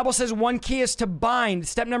 so the Bible says one key is to bind.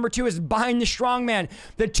 Step number 2 is bind the strong man.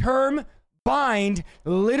 The term bind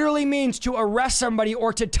literally means to arrest somebody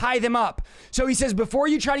or to tie them up. So he says, before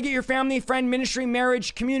you try to get your family, friend, ministry,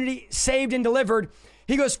 marriage, community saved and delivered,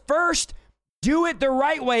 he goes, first, do it the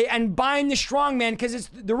right way and bind the strong man, because it's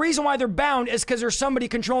the reason why they're bound is because there's somebody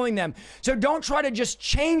controlling them. So don't try to just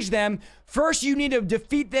change them. First, you need to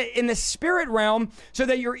defeat in the spirit realm so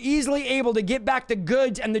that you're easily able to get back the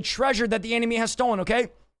goods and the treasure that the enemy has stolen, okay?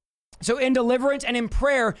 So in deliverance and in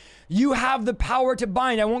prayer, you have the power to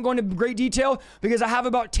bind. I won't go into great detail because I have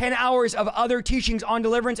about 10 hours of other teachings on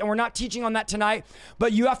deliverance, and we're not teaching on that tonight,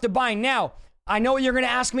 but you have to bind. Now, I know what you're going to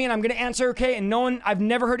ask me, and I'm going to answer, okay? And I've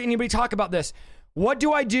never heard anybody talk about this. What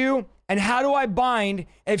do I do and how do I bind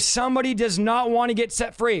if somebody does not want to get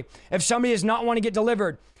set free? If somebody does not want to get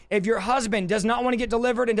delivered? If your husband does not want to get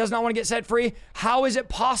delivered and does not want to get set free, how is it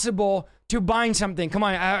possible to bind something? Come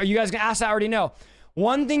on, are you guys going to ask that? I already know.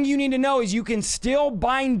 One thing you need to know is you can still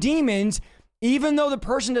bind demons even though the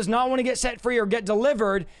person does not want to get set free or get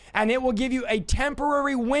delivered, and it will give you a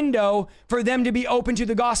temporary window for them to be open to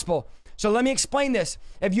the gospel. So let me explain this.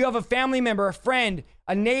 If you have a family member, a friend,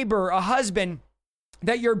 a neighbor, a husband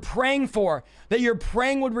that you're praying for, that you're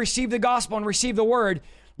praying would receive the gospel and receive the word,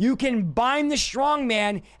 you can bind the strong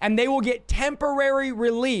man and they will get temporary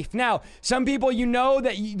relief. Now, some people, you know,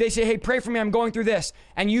 that they say, hey, pray for me, I'm going through this.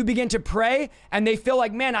 And you begin to pray and they feel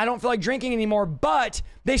like, man, I don't feel like drinking anymore, but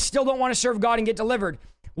they still don't want to serve God and get delivered.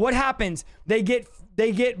 What happens? They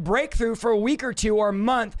get breakthrough for a week or two or a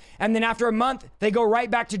month, and then after a month, they go right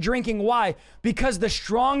back to drinking. Why? Because the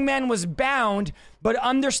strong man was bound, but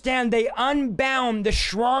understand they unbound the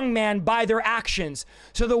strong man by their actions.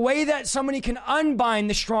 So the way that somebody can unbind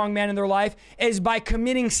the strong man in their life is by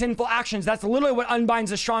committing sinful actions. That's literally what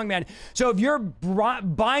unbinds the strong man. So if you're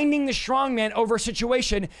binding the strong man over a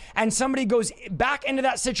situation and somebody goes back into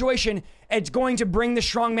that situation, it's going to bring the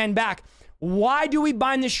strong man back. Why do we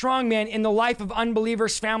bind the strong man in the life of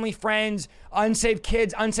unbelievers, family, friends, unsaved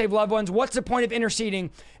kids, unsaved loved ones? What's the point of interceding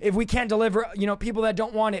if we can't deliver, people that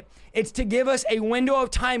don't want it? It's to give us a window of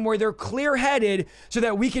time where they're clear-headed so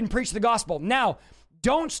that we can preach the gospel. Now,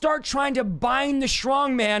 don't start trying to bind the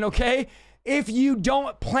strong man, okay? If you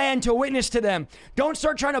don't plan to witness to them. Don't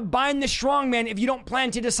start trying to bind the strong man if you don't plan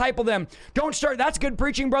to disciple them. That's good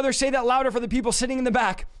preaching, brother. Say that louder for the people sitting in the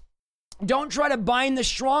back. Don't try to bind the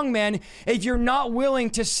strong man if you're not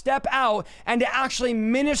willing to step out and to actually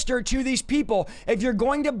minister to these people. If you're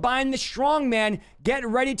going to bind the strong man, get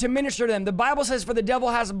ready to minister to them. The Bible says, for the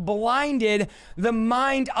devil has blinded the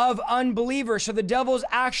mind of unbelievers. So the devil is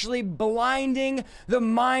actually blinding the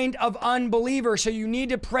mind of unbelievers. So you need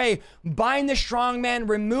to pray, bind the strong man,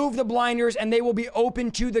 remove the blinders, and they will be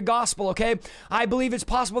open to the gospel, okay? I believe it's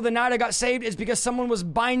possible the night I got saved is because someone was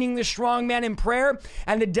binding the strong man in prayer,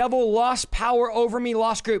 and the devil lost power over me,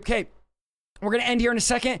 lost group. Okay, we're going to end here in a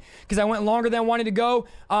second because I went longer than I wanted to go.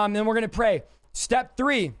 Then we're going to pray. Step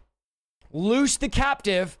 3, loose the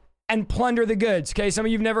captive and plunder the goods. Okay, some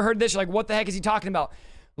of you have never heard this. You're like, what the heck is he talking about?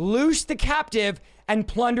 Loose the captive and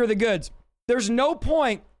plunder the goods. There's no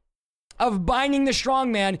point of binding the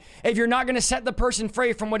strong man if you're not going to set the person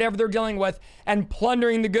free from whatever they're dealing with and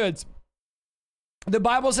plundering the goods. The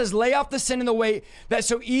Bible says, lay off the sin and the weight that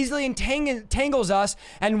so easily entangles us.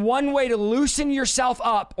 And one way to loosen yourself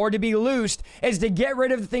up or to be loosed is to get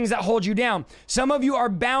rid of the things that hold you down. Some of you are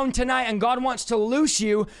bound tonight and God wants to loose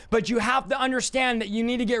you, but you have to understand that you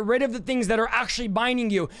need to get rid of the things that are actually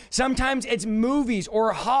binding you. Sometimes it's movies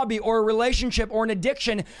or a hobby or a relationship or an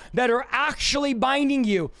addiction that are actually binding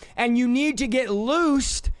you. And you need to get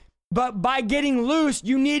loosed. But by getting loose,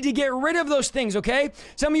 you need to get rid of those things, okay?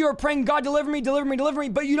 Some of you are praying, God, deliver me,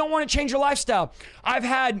 but you don't want to change your lifestyle. I've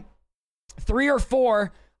had 3 or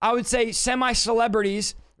 4, I would say,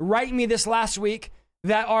 semi-celebrities write me this last week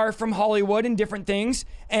that are from Hollywood and different things.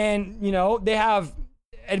 And, you know, they have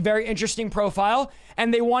a very interesting profile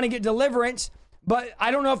and they want to get deliverance. But I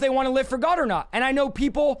don't know if they want to live for God or not. And I know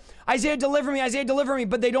people, Isaiah, deliver me,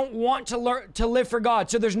 but they don't want to learn to live for God.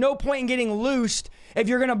 So there's no point in getting loosed if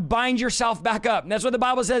you're going to bind yourself back up. And that's what the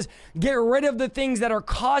Bible says. Get rid of the things that are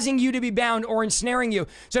causing you to be bound or ensnaring you.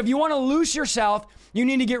 So if you want to loose yourself, you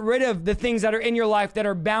need to get rid of the things that are in your life that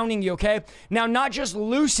are bounding you, okay? Now, not just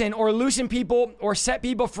loosen people or set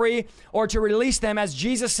people free or to release them. As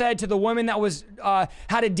Jesus said to the woman that was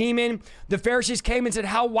had a demon, the Pharisees came and said,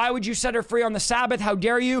 why would you set her free on the Sabbath? How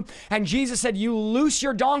dare you? And Jesus said, you loose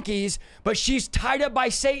your donkeys, but she's tied up by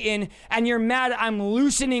Satan and you're mad I'm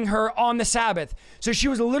loosening her on the Sabbath. So she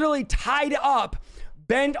was literally tied up,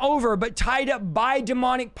 bent over, but tied up by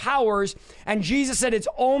demonic powers. And Jesus said it's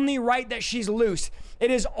only right that she's loose. It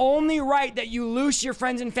is only right that you loose your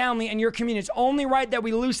friends and family and your community. It's only right that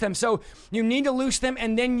we loose them. So you need to loose them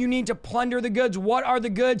and then you need to plunder the goods. What are the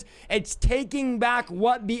goods? It's taking back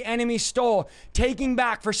what the enemy stole. Taking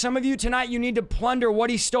back. For some of you tonight, you need to plunder what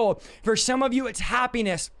he stole. For some of you, it's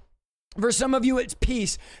happiness. For some of you, it's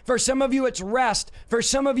peace. For some of you, it's rest. For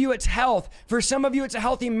some of you, it's health. For some of you, it's a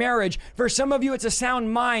healthy marriage. For some of you, it's a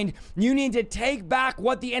sound mind. You need to take back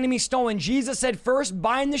what the enemy stole. And Jesus said, first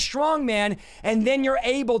bind the strong man, and then you're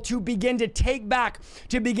able to begin to take back,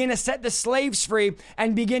 to begin to set the slaves free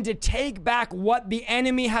and begin to take back what the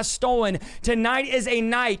enemy has stolen. Tonight is a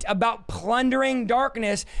night about plundering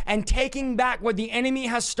darkness and taking back what the enemy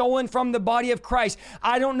has stolen from the body of Christ.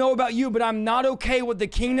 I don't know about you, but I'm not okay with the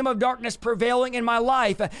kingdom of darkness prevailing in my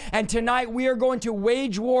life. And tonight we are going to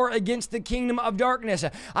wage war against the kingdom of darkness.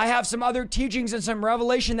 I have some other teachings and some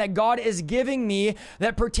revelation that God is giving me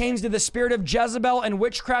that pertains to the spirit of Jezebel and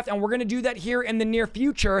witchcraft. And we're going to do that here in the near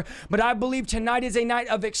future. But I believe tonight is a night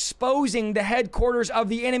of exposing the headquarters of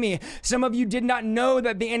the enemy. Some of you did not know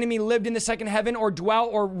that the enemy lived in the second heaven or dwelt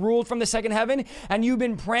or ruled from the second heaven. And you've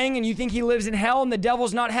been praying and you think he lives in hell, and the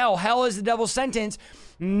devil's not hell. Hell is the devil's sentence.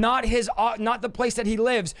 Not the place that he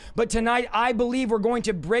lives. But tonight, I believe we're going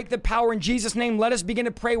to break the power in Jesus' name. Let us begin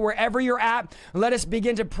to pray wherever you're at. Let us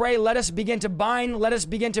begin to pray. Let us begin to bind. Let us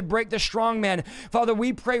begin to break the strong man. Father,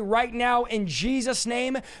 we pray right now in Jesus'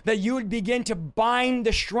 name that you would begin to bind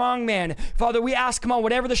the strong man. Father, we ask, come on,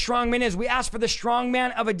 whatever the strong man is, we ask for the strong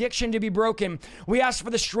man of addiction to be broken. We ask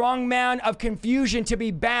for the strong man of confusion to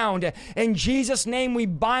be bound. In Jesus' name, we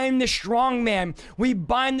bind the strong man. We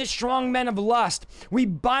bind the strong man of lust.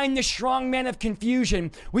 We bind the strong man of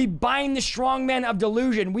confusion. We bind the strong man of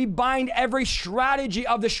delusion. We bind every strategy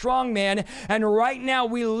of the strong man. And right now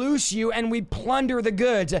we loose you and we plunder the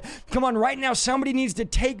goods. Come on, right now somebody needs to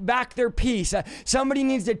take back their peace. Somebody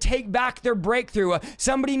needs to take back their breakthrough.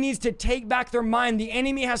 Somebody needs to take back their mind. The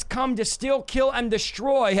enemy has come to steal, kill, and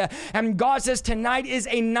destroy. And God says tonight is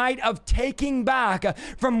a night of taking back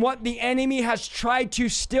from what the enemy has tried to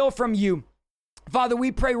steal from you. Father,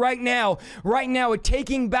 we pray right now, a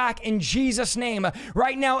taking back in Jesus' name.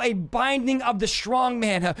 Right now, a binding of the strong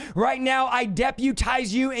man. Right now, I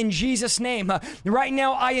deputize you in Jesus' name. Right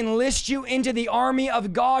now, I enlist you into the army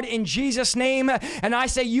of God in Jesus' name. And I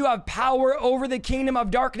say you have power over the kingdom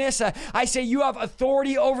of darkness. I say you have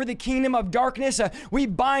authority over the kingdom of darkness. We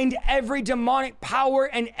bind every demonic power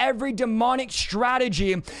and every demonic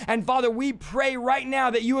strategy. And Father, we pray right now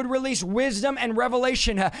that you would release wisdom and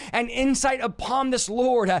revelation and insight upon this,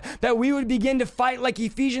 Lord, that we would begin to fight like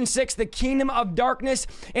Ephesians 6, the kingdom of darkness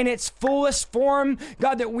in its fullest form.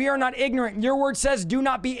 God, that we are not ignorant. Your word says, do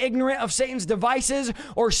not be ignorant of Satan's devices,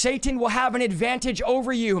 or Satan will have an advantage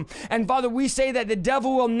over you. And Father, we say that the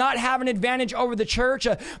devil will not have an advantage over the church,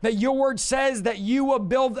 that your word says that you will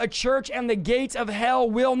build a church and the gates of hell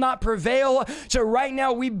will not prevail. So right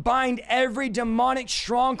now we bind every demonic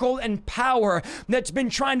stronghold and power that's been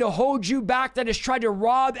trying to hold you back, that has tried to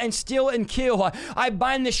rob and steal and kill. I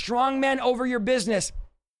bind the strong man over your business.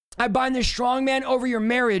 I bind the strong man over your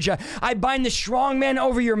marriage. I bind the strong man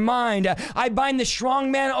over your mind. I bind the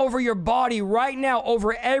strong man over your body right now,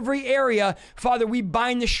 over every area. Father, we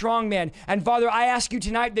bind the strong man. And Father, I ask you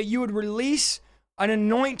tonight that you would release an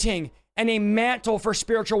anointing and a mantle for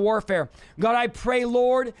spiritual warfare. God, I pray,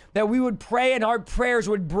 Lord, that we would pray and our prayers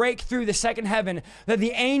would break through the second heaven, that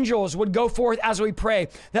the angels would go forth as we pray,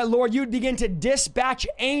 that, Lord, you'd begin to dispatch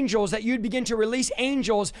angels, that you'd begin to release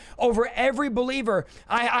angels over every believer.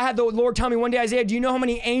 I had the Lord tell me one day, Isaiah, do you know how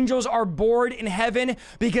many angels are bored in heaven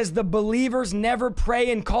because the believers never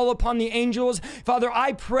pray and call upon the angels? Father,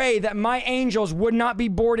 I pray that my angels would not be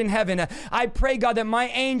bored in heaven. I pray, God, that my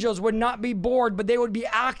angels would not be bored, but they would be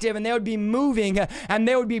active and they would be moving and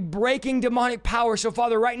they would be breaking demonic power. So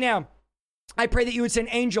Father, right now, I pray that you would send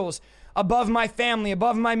angels above my family,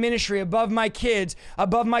 above my ministry, above my kids,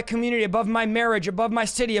 above my community, above my marriage, above my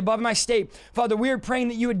city, above my state. Father, we are praying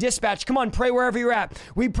that you would dispatch. Come on, pray wherever you're at.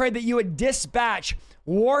 We pray that you would dispatch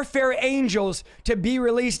warfare angels to be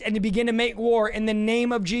released and to begin to make war in the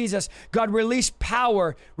name of Jesus. God, release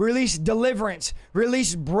power, release deliverance,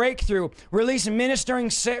 release breakthrough, release ministering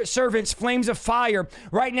servants, flames of fire.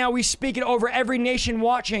 Right now, we speak it over every nation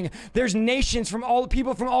watching. There's nations from all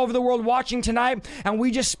people from all over the world watching tonight, and we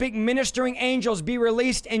just speak ministering angels be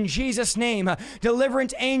released in Jesus' name.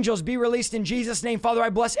 Deliverance angels be released in Jesus' name. Father, I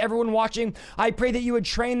bless everyone watching. I pray that you would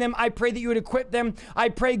train them. I pray that you would equip them. I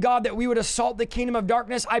pray, God, that we would assault the kingdom of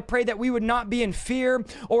darkness. I pray that we would not be in fear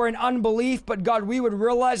or in unbelief, but God, we would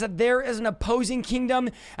realize that there is an opposing kingdom,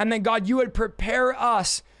 and that God, you would prepare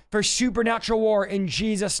us for supernatural war in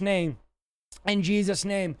Jesus' name. In Jesus'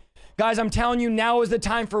 name. Guys, I'm telling you, now is the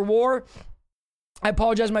time for war. I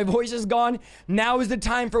apologize, my voice is gone. Now is the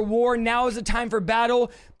time for war. Now is the time for battle.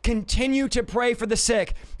 Continue to pray for the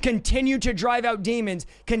sick. Continue to drive out demons.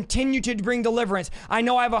 Continue to bring deliverance. I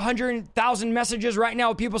know I have 100,000 messages right now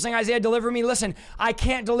of people saying, Isaiah, deliver me. Listen, I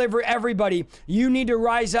can't deliver everybody. You need to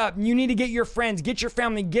rise up. You need to get your friends, get your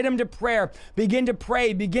family, get them to prayer. Begin to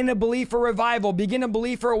pray. Begin to believe for revival. Begin to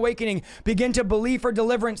believe for awakening. Begin to believe for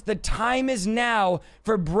deliverance. The time is now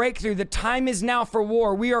for breakthrough. The time is now for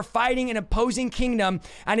war. We are fighting an opposing kingdom,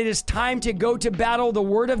 and it is time to go to battle. The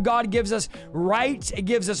word of God gives us right. It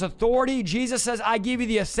gives us authority. Jesus says, I give you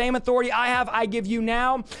the same authority I have, I give you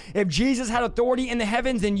now. If Jesus had authority in the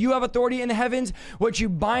heavens, then you have authority in the heavens. What you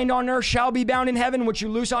bind on earth shall be bound in heaven. What you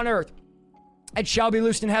loose on earth, it shall be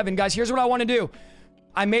loosed in heaven. Guys, here's what I want to do.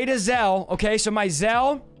 I made a Zelle, okay? So my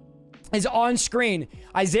Zelle is on screen.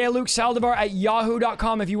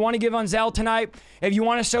 IsaiahLukeSaldivar@yahoo.com. If you want to give on Zelle tonight, if you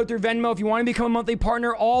want to sow through Venmo, if you want to become a monthly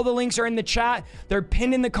partner, all the links are in the chat. They're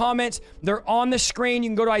pinned in the comments. They're on the screen. You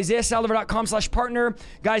can go to IsaiahSaldivar.com/partner.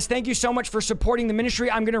 Guys, thank you so much for supporting the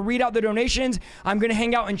ministry. I'm going to read out the donations. I'm going to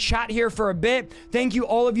hang out and chat here for a bit. Thank you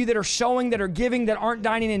all of you that are sowing, that are giving, that aren't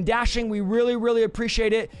dining and dashing. We really, really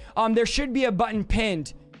appreciate it. There should be a button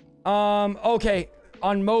pinned. Okay,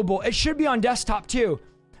 on mobile. It should be on desktop too.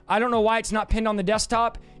 I don't know why it's not pinned on the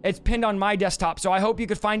desktop. It's pinned on my desktop. So I hope you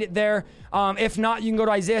could find it there. If not, you can go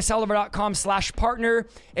to IsaiahSaldivar.com/partner.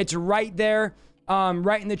 It's right there,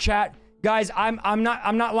 right in the chat. Guys, I'm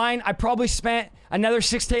not lying. I probably spent another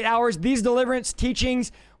 6 to 8 hours. These deliverance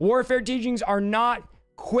teachings, warfare teachings are not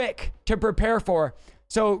quick to prepare for.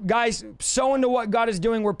 So guys, sow into what God is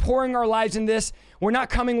doing. We're pouring our lives in this. We're not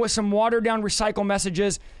coming with some watered down recycle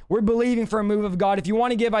messages. We're believing for a move of God. If you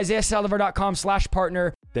want to give,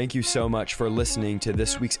 IsaiahSaldivar.com/partner. Thank you so much for listening to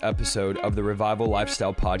this week's episode of the Revival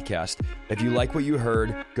Lifestyle Podcast. If you like what you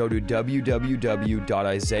heard, go to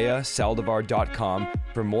www.isaiahsaldivar.com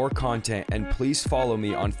for more content, and please follow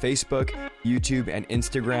me on Facebook, YouTube, and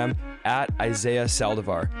Instagram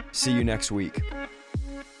 @IsaiahSaldivar. See you next week.